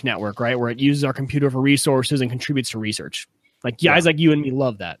the Boink network, right? Where it uses our computer for resources and contributes to research. Like guys like you and me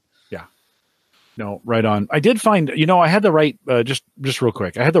love that. Yeah. No, right on. I did find, I had the right, just real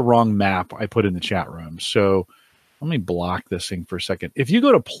quick, I had the wrong map I put in the chat room. So let me block this thing for a second. If you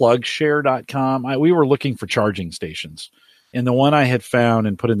go to plugshare.com, we were looking for charging stations. And the one I had found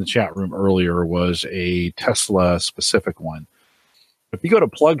and put in the chat room earlier was a Tesla specific one. If you go to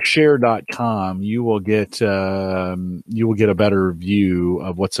plugshare.com, you will get a better view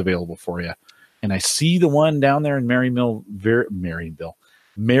of what's available for you. And I see the one down there in Maryville.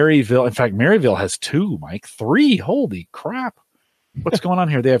 In fact, Maryville has 2, Mike. 3. Holy crap. What's going on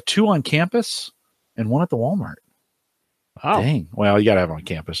here? They have 2 on campus and 1 at the Walmart. Wow. Dang. Well, you got to have it on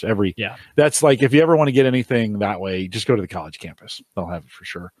campus. That's like, if you ever want to get anything that way, just go to the college campus. They'll have it for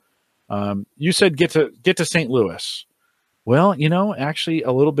sure. You said get to St. Louis. Well, actually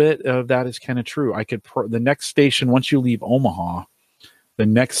a little bit of that is kind of true. The next station, once you leave Omaha, the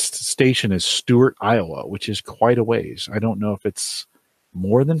next station is Stewart, Iowa, which is quite a ways. I don't know if it's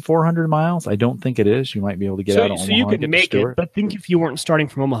more than 400 miles. I don't think it is. You might be able to get out of Omaha. So you could make it, but think if you weren't starting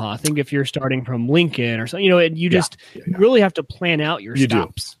from Omaha, think if you're starting from Lincoln or something, you really have to plan out your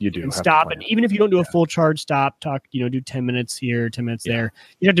stops. You do. And stop. And even if you don't do a full charge stop, do 10 minutes here, 10 minutes there.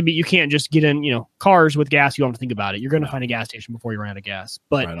 You can't just get in, cars with gas. You don't have to think about it. You're going to find a gas station before you run out of gas.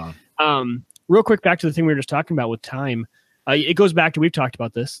 But real quick, back to the thing we were just talking about with time. It goes back to, we've talked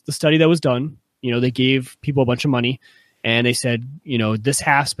about this, the study that was done. They gave people a bunch of money. And they said, this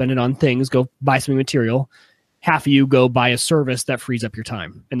half, spend it on things, go buy something material. Half of you go buy a service that frees up your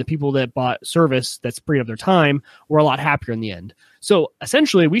time. And the people that bought service that's freed up their time were a lot happier in the end. So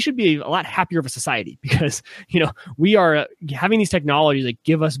essentially, we should be a lot happier of a society because, we are having these technologies that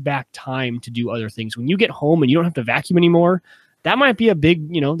give us back time to do other things. When you get home and you don't have to vacuum anymore, that might be a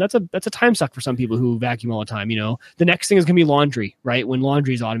big, that's a time suck for some people who vacuum all the time. The next thing is going to be laundry, right? When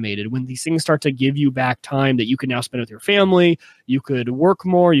laundry is automated, when these things start to give you back time that you can now spend with your family, you could work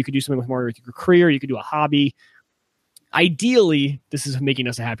more, you could do something more with your career, you could do a hobby. Ideally, this is making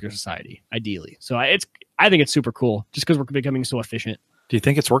us a happier society. Ideally. So I think it's super cool just because we're becoming so efficient. Do you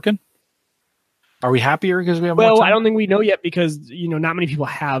think it's working? Are we happier because we have more time? I don't think we know yet because, not many people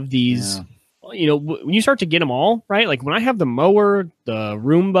have these. when you start to get them all right, like when I have the mower, the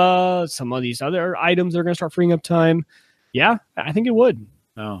Roomba, some of these other items that are going to start freeing up time. Yeah, I think it would.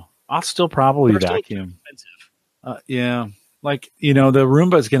 Oh, I'll still probably They're vacuum. Yeah. Like, the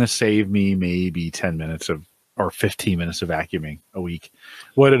Roomba is going to save me maybe 10 minutes or 15 minutes of vacuuming a week.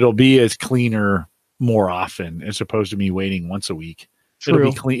 What it'll be is cleaner more often as opposed to me waiting once a week.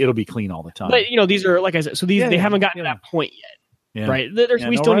 True. It'll be clean all the time. But these are, like I said, so they haven't gotten to that point yet. Yeah. Right.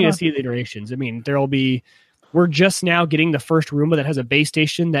 We still need to see the iterations. I mean, we're just now getting the first Roomba that has a base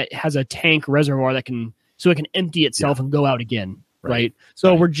station that has a tank reservoir so it can empty itself and go out again. Right.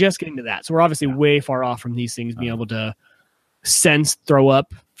 So we're just getting to that. So we're obviously way far off from these things being able to sense throw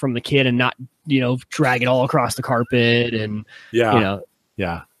up from the kid and not, drag it all across the carpet. And,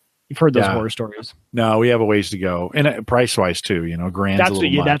 you've heard those horror stories. No, we have a ways to go. And price wise too, grand. That's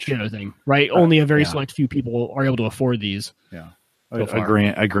the other thing, right? Only a very select few people are able to afford these. Yeah.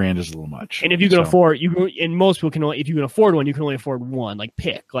 A grand is a little much. And if you can afford, and most people can only, if you can afford one, you can only afford one. Like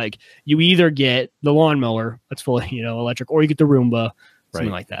pick, like you either get the lawnmower that's fully, electric, or you get the Roomba, something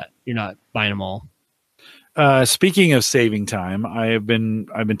like that. You're not buying them all. Speaking of saving time, I've been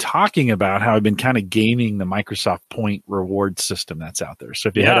talking about how I've been kind of gaming the Microsoft Point reward system that's out there. So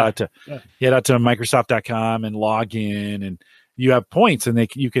if you head out to Microsoft.com and log in, and you have points, and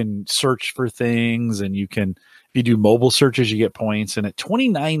you can search for things, and if you do mobile searches, you get points. And at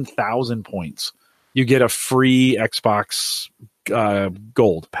 29,000 points, you get a free Xbox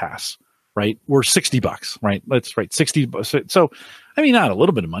Gold pass, right? We're $60, right? That's right. $60. So, I mean, not a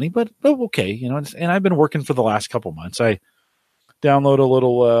little bit of money, but okay. And I've been working for the last couple months. I download a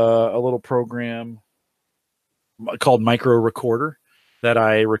little program called Micro Recorder that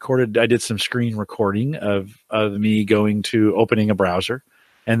I recorded. I did some screen recording of me opening a browser,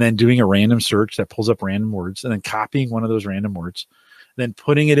 and then doing a random search that pulls up random words, and then copying one of those random words, then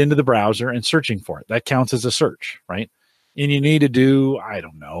putting it into the browser and searching for it. That counts as a search, right? And you need to do, I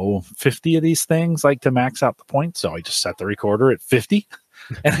don't know, 50 of these things like to max out the points. So I just set the recorder at 50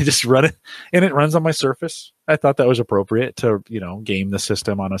 and I just run it, and it runs on my Surface. I thought that was appropriate to, game the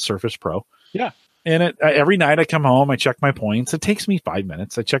system on a Surface Pro. Yeah. And every night I come home, I check my points. It takes me 5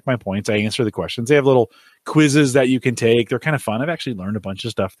 minutes. I check my points. I answer the questions. They have little quizzes that you can take. They're kind of fun. I've actually learned a bunch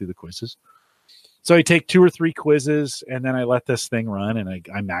of stuff through the quizzes. So I take 2 or 3 quizzes, and then I let this thing run, and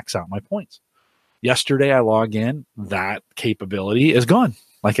I max out my points. Yesterday I log in. That capability is gone.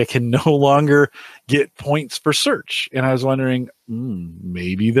 Like I can no longer get points for search. And I was wondering,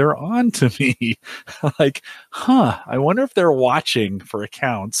 maybe they're on to me. Like, I wonder if they're watching for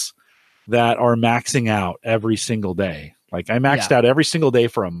accounts that are maxing out every single day. Like I maxed out every single day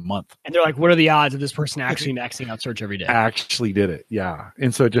for a month. And they're like, what are the odds of this person actually maxing out search every day? Actually did it. Yeah.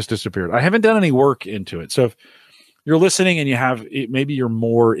 And so it just disappeared. I haven't done any work into it. So if you're listening and maybe you're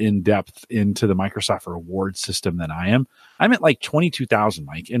more in depth into the Microsoft reward system than I am. I'm at like 22,000,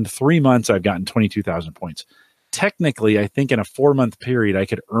 Mike. In 3 months, I've gotten 22,000 points. Technically, I think in a 4-month period, I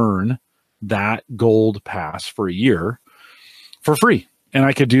could earn that gold pass for a year for free. And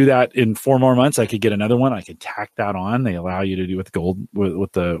I could do that in 4 more months. I could get another one. I could tack that on. They allow you to do with gold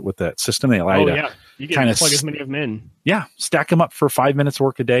with that system. They allow you to kind of plug as many of them in. Yeah, stack them up for 5 minutes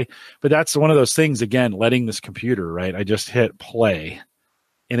work a day. But that's one of those things. Again, letting this computer, right? I just hit play,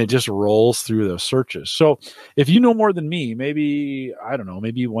 and it just rolls through those searches. So if you know more than me, maybe I don't know.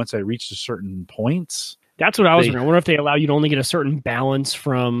 Maybe once I reach a certain points, that's what I was wondering. I wonder if they allow you to only get a certain balance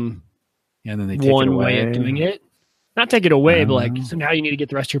from and then they take one it away. way of doing it. Not take it away, but so now you need to get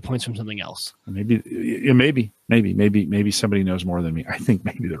the rest of your points from something else. Maybe somebody knows more than me. I think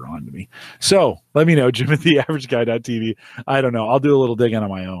maybe they're on to me. So let me know, Jim at theaverageguy.tv. I don't know. I'll do a little digging on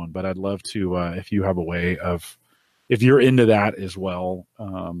my own, but I'd love to, if you have a way of, if you're into that as well,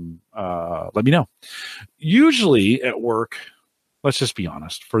 let me know. Usually at work, let's just be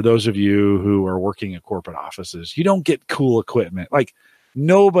honest, for those of you who are working at corporate offices, you don't get cool equipment. Like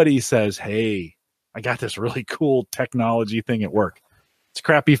nobody says, hey, I got this really cool technology thing at work. It's a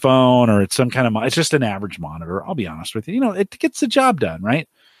crappy phone or it's some kind of, it's just an average monitor. I'll be honest with you. It gets the job done, right?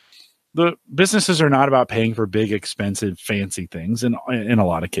 The businesses are not about paying for big, expensive, fancy things in a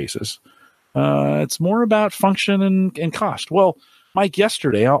lot of cases. It's more about function and cost. Well, Mike,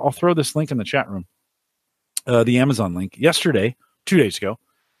 yesterday, I'll throw this link in the chat room, the Amazon link. Yesterday, 2 days ago,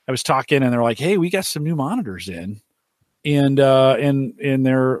 I was talking and they're like, hey, we got some new monitors in. And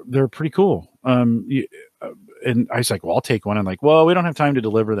they're pretty cool. And I was like, well, I'll take one. I'm like, well, we don't have time to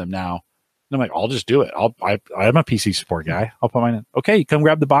deliver them now. And I'm like, I'll just do it. I'm a PC support guy. I'll put mine in. Okay, come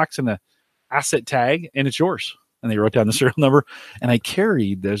grab the box and the asset tag, and it's yours. And they wrote down the serial number. And I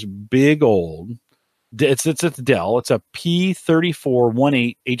carried this big old It's a Dell. It's a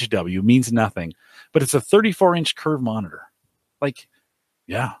P3418HW. Means nothing, but it's a 34-inch curved monitor. Like,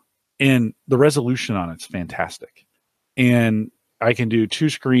 yeah, and the resolution on it's fantastic. And I can do 2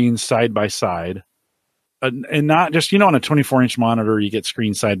 screens side by side, and not just on a 24-inch monitor you get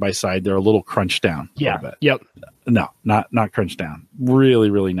screens side by side. They're a little crunched down. Yeah. A little bit. Yep. No, not crunched down. Really,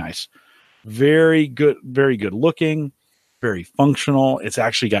 really nice. Very good looking. Very functional. It's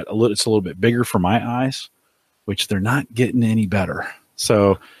actually got it's a little bit bigger for my eyes, which they're not getting any better.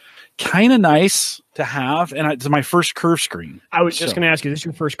 So kind of nice to have. And it's my first curved screen. I was just going to ask you, is this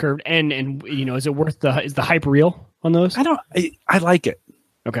your first curved? And is it worth is the hype real on those? I like it.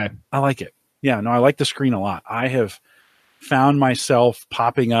 Okay. I like it. Yeah, no, I like the screen a lot. I have found myself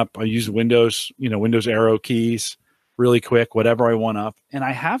popping up. I use Windows arrow keys really quick, whatever I want up. And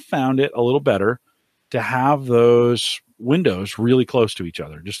I have found it a little better to have those windows really close to each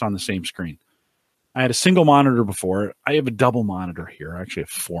other, just on the same screen. I had a single monitor before. I have a double monitor here. I actually have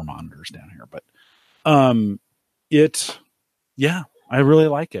 4 monitors down here, but I really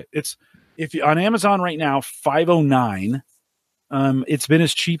like it. It's on Amazon right now, $509. It's been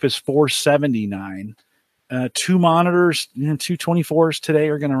as cheap as $479. 2 monitors, 2 24s today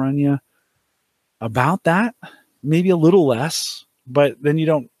are going to run you about that, maybe a little less, but then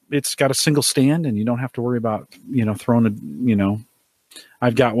it's got a single stand and you don't have to worry about, throwing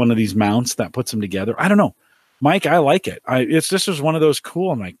I've got one of these mounts that puts them together. I don't know, Mike, I like it. This was one of those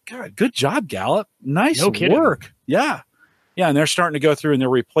cool. I'm like, God, good job, Gallup. Nice work. Yeah. Yeah. And they're starting to go through and we're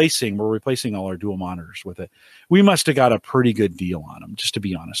replacing all our dual monitors with it. We must've got a pretty good deal on them, just to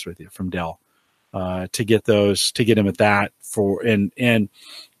be honest with you, from Dell, to get them at that and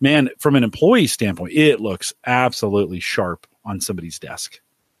man, from an employee standpoint, it looks absolutely sharp on somebody's desk,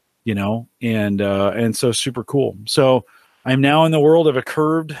 and so super cool. So I'm now in the world of a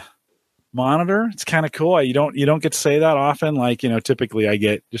curved monitor. It's kind of cool. You don't get to say that often. Like, typically I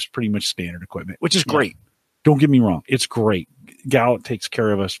get just pretty much standard equipment, which is great. Don't get me wrong. It's great. Gallup takes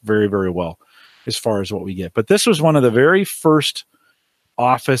care of us very, very well as far as what we get. But this was one of the very first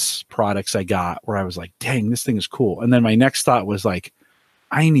office products I got where I was like, dang, this thing is cool. And then my next thought was like,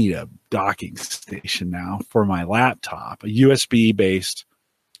 I need a docking station now for my laptop, a USB based.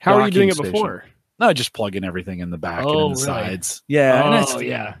 How are you doing it before? No, just plugging everything in the back and in the really? Sides. Yeah. Oh,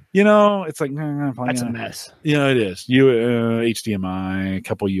 yeah. It's like, that's a mess. It is. HDMI, a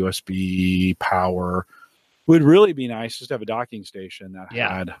couple USB, power. Would really be nice just to have a docking station that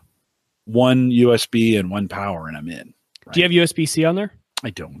had one USB and one power, and I'm in. Right? Do you have USB-C on there?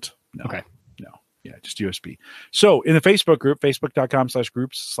 I don't. No. Okay. No. Yeah, just USB. So in the Facebook group,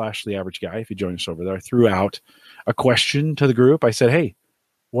 facebook.com/groups/theaverageguy, if you join us over there, I threw out a question to the group. I said, hey,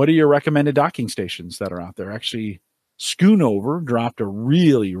 what are your recommended docking stations that are out there? Actually, Schoonover dropped a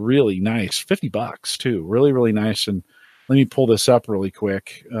really, really nice $50 too. Really, really nice. And let me pull this up really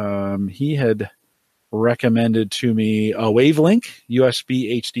quick. He had recommended to me a Wavelink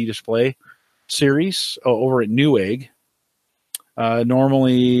USB HD display series over at Newegg.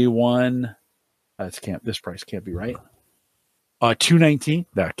 Normally this price can't be right. $219,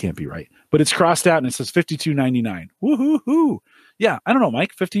 that can't be right. But it's crossed out and it says $52.99. Woohoo! Yeah, I don't know,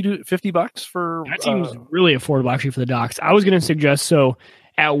 Mike. $50 for that seems really affordable actually for the docks. I was going to suggest, so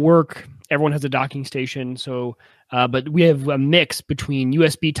at work everyone has a docking station, so but we have a mix between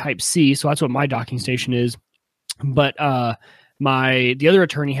USB Type C, so that's what my docking station is. But the other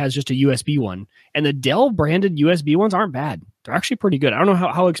attorney has just a USB one, and the Dell branded USB ones aren't bad. They're actually pretty good. I don't know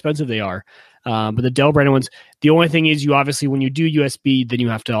how expensive they are, but the Dell branded ones. The only thing is, you obviously when you do USB, then you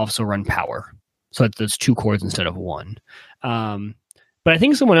have to also run power, so that's 2 cords instead of 1. But I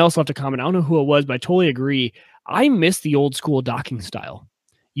think someone else left a comment. I don't know who it was, but I totally agree. I miss the old school docking style.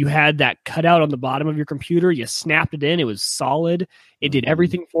 You had that cutout on the bottom of your computer. You snapped it in. It was solid. It did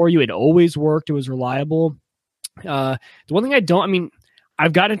everything for you. It always worked. It was reliable. The one thing I've gotten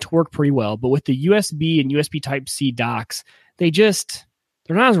it to work pretty well, but with the USB and USB Type-C docks, they're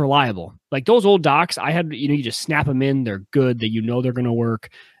not as reliable. Like those old docks, you just snap them in. They're good. They're going to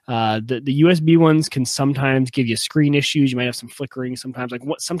work. The USB ones can sometimes give you screen issues. You might have some flickering sometimes.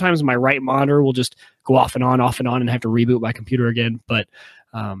 Sometimes my right monitor will just go off and on, and have to reboot my computer again. But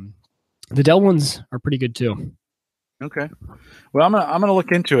the Dell ones are pretty good too. Okay. Well, I'm gonna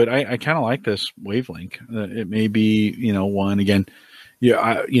look into it. I kind of like this Wavelink. It may be one again. Yeah,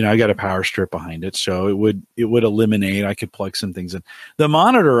 I got a power strip behind it, so it would eliminate. I could plug some things in. The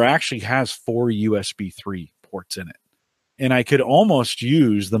monitor actually has 4 USB 3 ports in it, and I could almost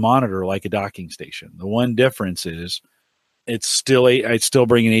use the monitor like a docking station. The one difference is I'd still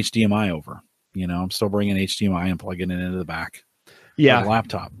bring an HDMI over. I'm still bringing HDMI and plugging it into the back. Yeah. the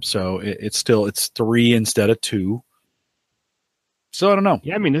laptop. So it's 3 instead of 2. So I don't know.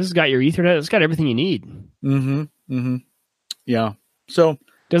 Yeah, I mean, this has got your Ethernet. It's got everything you need. Yeah. So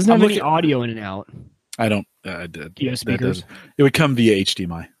Doesn't have any audio in and out. I don't. Do you have speakers? It would come via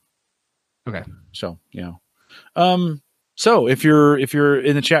HDMI. Okay. So yeah. So if you're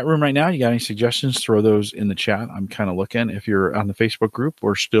in the chat room right now, you got any suggestions? Throw those in the chat. I'm kind of looking. If you're on the Facebook group,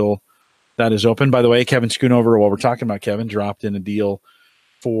 that is open. By the way, Kevin Schoonover, while we're talking about Kevin, dropped in a deal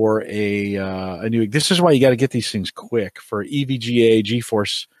for a new. This is why you got to get these things quick for EVGA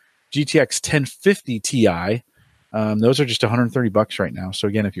GeForce GTX 1050 Ti. Those are just $130 right now. So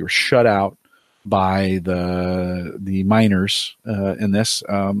again, if you were shut out by the miners in this,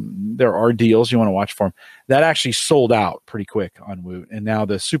 there are deals you want to watch for them. That actually sold out pretty quick on Woot, and now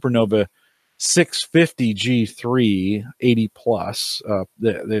the Supernova 650 G3 80 plus,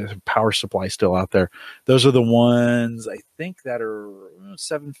 the power supply still out there. Those are the ones I think that are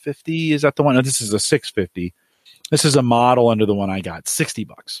 750. Is that the one? No, this is a 650. This is a model under the one I got,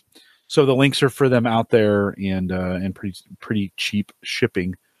 $60. So the links are for them out there, and pretty cheap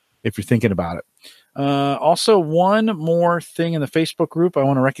shipping if you're thinking about it. Also, one more thing in the Facebook group, I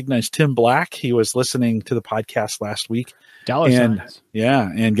want to recognize Tim Black. He was listening to the podcast last week. $signs. Yeah,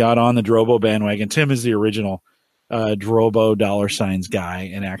 and got on the Drobo bandwagon. Tim is the original Drobo $signs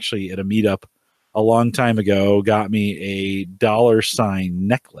guy, and actually at a meetup a long time ago got me a $sign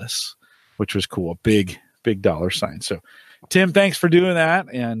necklace, which was cool. Big $sign. So Tim, thanks for doing that,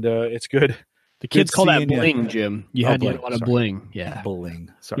 and it's good. The kids call that bling, Jim. You had a lot of bling. Yeah.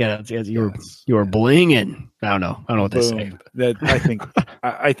 Bling. Sorry. Yeah, you were blinging. I don't know what they say.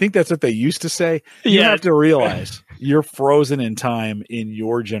 I think that's what they used to say. You have to realize you're frozen in time in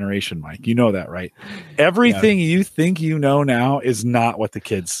your generation, Mike. You know that, right? Everything you think you know now is not what the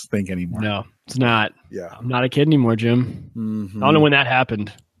kids think anymore. No, it's not. Yeah. I'm not a kid anymore, Jim. I don't know when that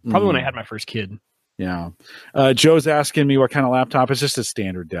happened. Probably when I had my first kid. Yeah. Joe's asking me what kind of laptop. It's just a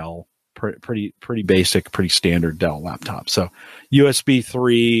standard Dell. Pretty basic, pretty standard Dell laptop. So USB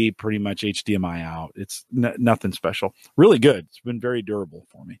 3, pretty much HDMI out. It's nothing special. Really good. It's been very durable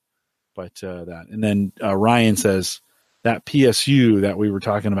for me. But that. And then Ryan says that PSU that we were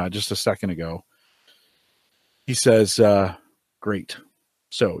talking about just a second ago, he says, great.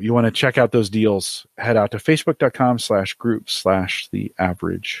 So you want to check out those deals, head out to facebook.com/group/the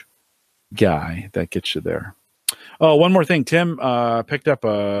average guy. That gets you there. Oh, one more thing. Tim picked up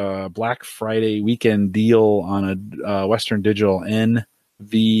a Black Friday weekend deal on a Western Digital NVMe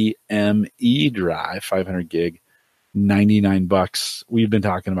drive, 500 gig, $99. We've been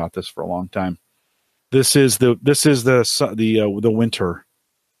talking about this for a long time. This is the winter,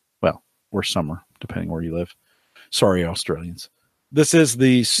 well, or summer, depending where you live. Sorry, Australians. This is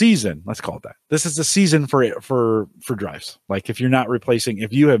the season. Let's call it that. This is the season for drives. Like if you have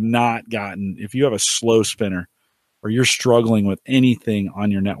a slow spinner, or you're struggling with anything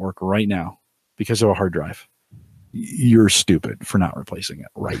on your network right now because of a hard drive, you're stupid for not replacing it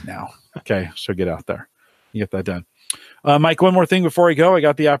right now. Okay, so get out there. You get that done. Mike, one more thing before I go. I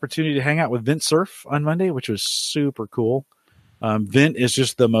got the opportunity to hang out with Vint Cerf on Monday, which was super cool. Vint is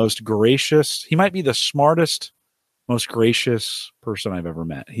just the most gracious. He might be the smartest, most gracious person I've ever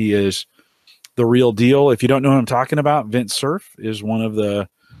met. He is the real deal. If you don't know what I'm talking about, Vint Cerf is one of the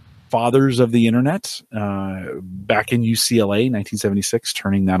fathers of the internet, back in UCLA, 1976,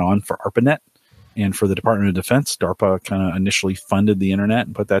 turning that on for ARPANET and for the Department of Defense. DARPA kind of initially funded the internet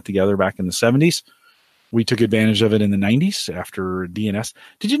and put that together back in the 70s. We took advantage of it in the 90s after DNS.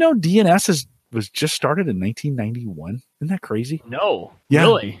 Did you know DNS was just started in 1991? Isn't that crazy? No. Yeah.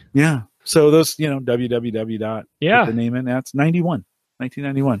 Really? Yeah. So those, www. Yeah. Put the name in. That's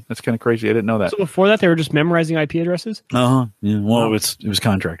 1991. That's kind of crazy. I didn't know that. So before that, they were just memorizing IP addresses? Yeah. Well, it was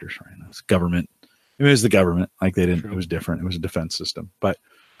contractors, right? It was government. It was the government. Like they didn't. True. It was different. It was a defense system. But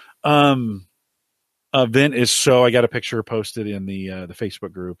Vint is so. I got a picture posted in the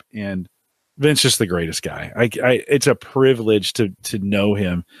Facebook group, and Vint's just the greatest guy. It's a privilege to know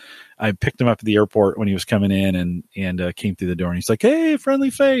him. I picked him up at the airport when he was coming in, and came through the door, and he's like, "Hey, friendly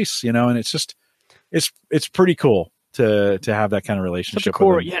face," and it's just it's pretty cool to have that kind of relationship. Such a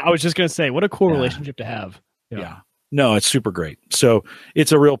cool, I was just gonna say, what a cool relationship to have. Yeah. No, it's super great. So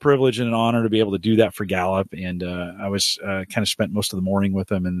it's a real privilege and an honor to be able to do that for Gallup. And I was kind of spent most of the morning with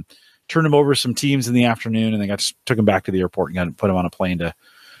him and turned him over some teams in the afternoon, and then took him back to the airport and put him on a plane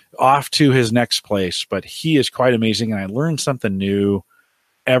off to his next place. But he is quite amazing, and I learned something new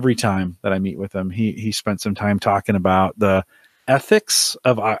every time that I meet with him. He spent some time talking about the ethics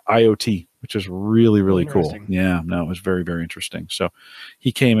of IoT, which is really, really cool. Yeah, no, it was very, very interesting. So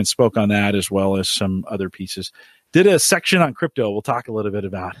he came and spoke on that as well as some other pieces. Did a section on crypto. We'll talk a little bit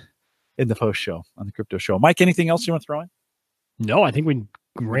about in the post show on the crypto show. Mike, anything else you want to throw in? No, I think we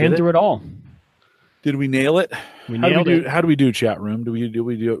ran through it all. Did we nail it? We nailed it. How do we do, chat room? Do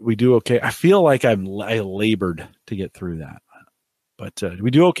we do okay? I feel like I labored to get through that, but do we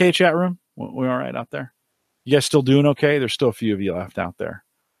do okay, chat room? We all right out there? You guys still doing okay? There's still a few of you left out there.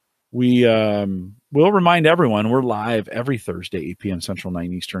 We will remind everyone we're live every Thursday, 8 p.m. Central,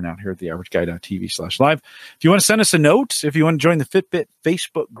 9 Eastern, out here at theaverageguy.tv/live. If you want to send us a note, if you want to join the Fitbit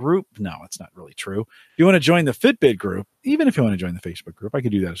Facebook group, no, it's not really true. If you want to join the Fitbit group, even if you want to join the Facebook group, I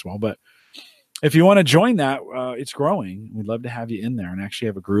could do that as well. But if you want to join that, it's growing. We'd love to have you in there and actually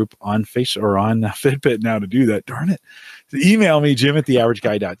have a group on Fitbit now to do that. Darn it. Email me, Jim at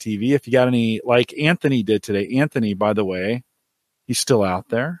theaverageguy.tv. If you got any, like Anthony did today. Anthony, by the way, he's still out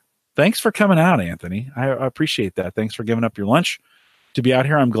there. Thanks for coming out, Anthony. I appreciate that. Thanks for giving up your lunch to be out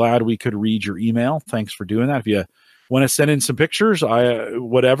here. I'm glad we could read your email. Thanks for doing that. If you want to send in some pictures,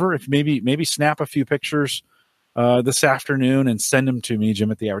 whatever, if maybe snap a few pictures this afternoon and send them to me,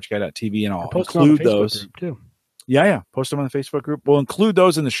 Jim at theaverageguy.tv, and I'll include those too. Yeah. Post them on the Facebook group. We'll include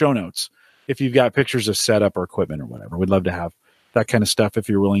those in the show notes if you've got pictures of setup or equipment or whatever. We'd love to have that kind of stuff. If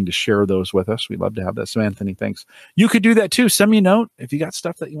you're willing to share those with us, we'd love to have that. So Anthony, thanks. You could do that too. Send me a note. If you got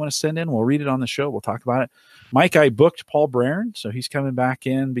stuff that you want to send in, we'll read it on the show. We'll talk about it. Mike, I booked Paul Brand. So he's coming back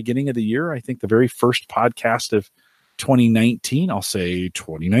in beginning of the year. I think the very first podcast of 2019, I'll say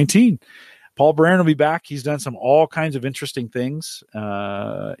 2019. Paul Brand will be back. He's done all kinds of interesting things.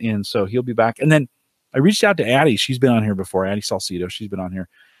 And so he'll be back. And then I reached out to Addie. She's been on here before. Addie Salcido. She's been on here.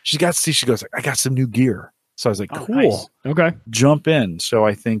 She goes, I got some new gear. So I was like, cool. Nice. Okay. Jump in. So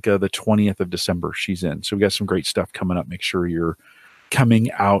I think the 20th of December she's in. So we got some great stuff coming up. Make sure you're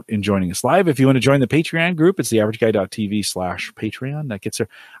coming out and joining us live. If you want to join the Patreon group, it's theaverageguy.tv/Patreon. That gets there.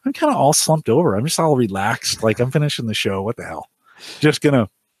 I'm kind of all slumped over. I'm just all relaxed. Like I'm finishing the show. What the hell?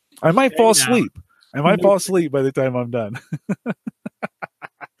 I might fall asleep. I might fall asleep by the time I'm done.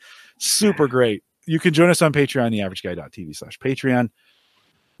 Super great. You can join us on Patreon, theaverageguy.tv/Patreon.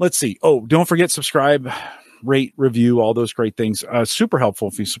 Let's see. Oh, don't forget, subscribe, rate, review, all those great things. Super helpful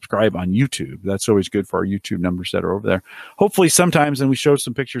if you subscribe on YouTube. That's always good for our YouTube numbers that are over there. Hopefully sometimes, and we showed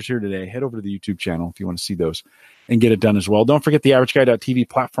some pictures here today, head over to the YouTube channel if you want to see those and get it done as well. Don't forget the AverageGuy.tv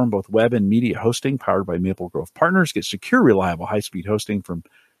platform, both web and media hosting, powered by Maple Grove Partners. Get secure, reliable, high-speed hosting from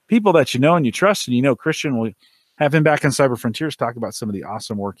people that you know and you trust. And you know Christian will have him back on Cyber Frontiers, talk about some of the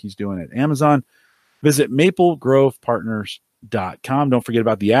awesome work he's doing at Amazon. Visit maplegrovepartners.com. Don't forget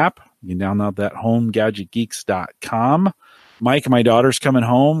about the app. You can download that, homegadgetgeeks.com. Mike, my daughter's coming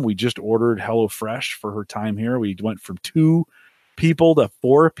home. We just ordered HelloFresh for her time here. We went from 2 people to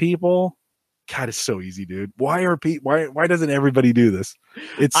 4 people. God, it's so easy, dude. Why doesn't everybody do this?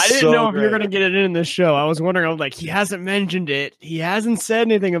 I didn't know if you were going to get it in this show. I was wondering. I was like, he hasn't mentioned it. He hasn't said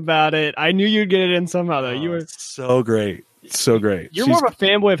anything about it. I knew you'd get it in somehow, though. You were so great. So great. You're more of a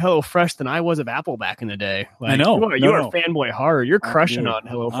fanboy of HelloFresh than I was of Apple back in the day. Like, I know. You're a fanboy hard. You're crushing on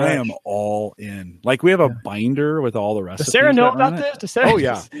HelloFresh. I am all in. Like we have a binder with all the recipes. Does Sarah know about this? Does Sarah? Oh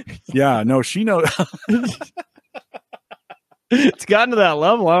yeah. Yeah. No, she knows. It's gotten to that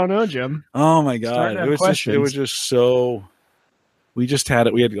level. I don't know, Jim. Oh my God. It was just so, we just had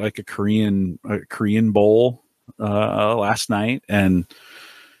it. We had like a Korean bowl last night, and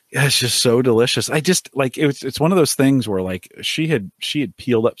yeah, it's just so delicious. I just like it's one of those things where like she had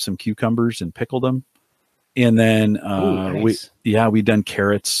peeled up some cucumbers and pickled them. And then nice. we done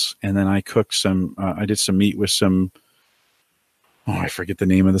carrots, and then I cooked some I did some meat with some I forget the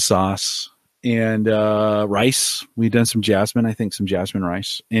name of the sauce. And rice. We done some jasmine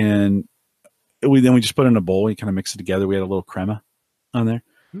rice. And we just put it in a bowl. You kind of mix it together. We had a little crema on there.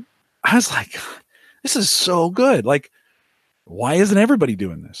 Mm-hmm. I was like, this is so good. Like, why isn't everybody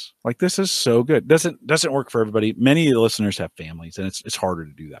doing this? Like, this is so good. Doesn't work for everybody. Many of the listeners have families, and it's harder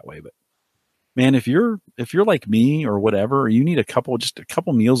to do that way. But man, if you're like me or whatever, or you need a couple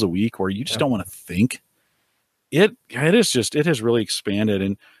meals a week, or you just don't want to think, it has really expanded.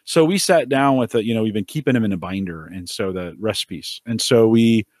 And so we sat down with we've been keeping them in a binder, and so the recipes, and so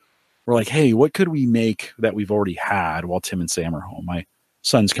we were like, hey, what could we make that we've already had while Tim and Sam are home? My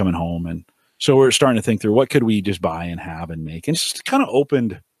son's coming home, and so we're starting to think through what could we just buy and have and make. And it's just kind of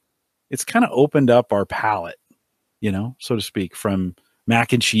opened up our palate, so to speak, from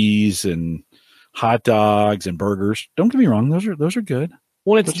mac and cheese and hot dogs and burgers. Don't get me wrong, those are good.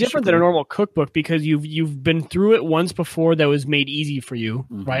 Well, it's different than a normal cookbook because you've been through it once before that was made easy for you,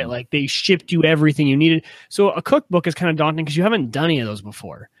 mm-hmm. right? Like they shipped you everything you needed. So a cookbook is kind of daunting because you haven't done any of those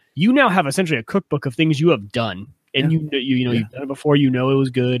before. You now have essentially a cookbook of things you have done, and you've done it before. You know it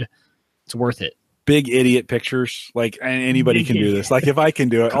was good. It's worth it. big idiot pictures. Like anybody can do this. Like if I can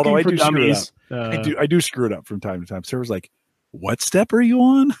do it, although I do screw it up. I do screw it up from time to time. Sarah's like, "What step are you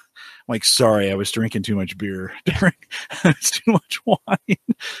on?" I'm like, "Sorry, I was drinking too much beer during too much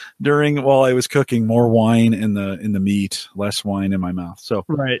wine while I was cooking. More wine in the meat, less wine in my mouth." So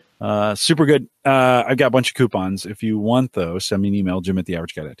right, super good. I've got a bunch of coupons. If you want those, send me an email,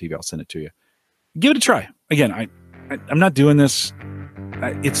 jim@theaverageguy.tv. I'll send it to you. Give it a try. Again, I'm not doing this.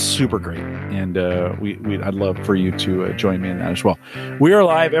 It's super great, and I'd love for you to join me in that as well. We are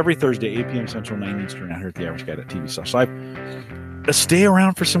live every Thursday, 8 p.m. Central, 9 Eastern, out here at theaverageguy.tv/live. Stay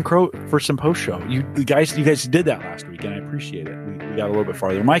around for some post show. You guys did that last week, and I appreciate it. We got a little bit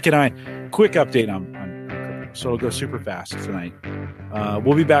farther. Mike and I, quick update on crypto, so it'll go super fast tonight.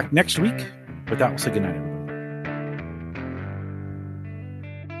 We'll be back next week. With that, we'll say goodnight, everybody.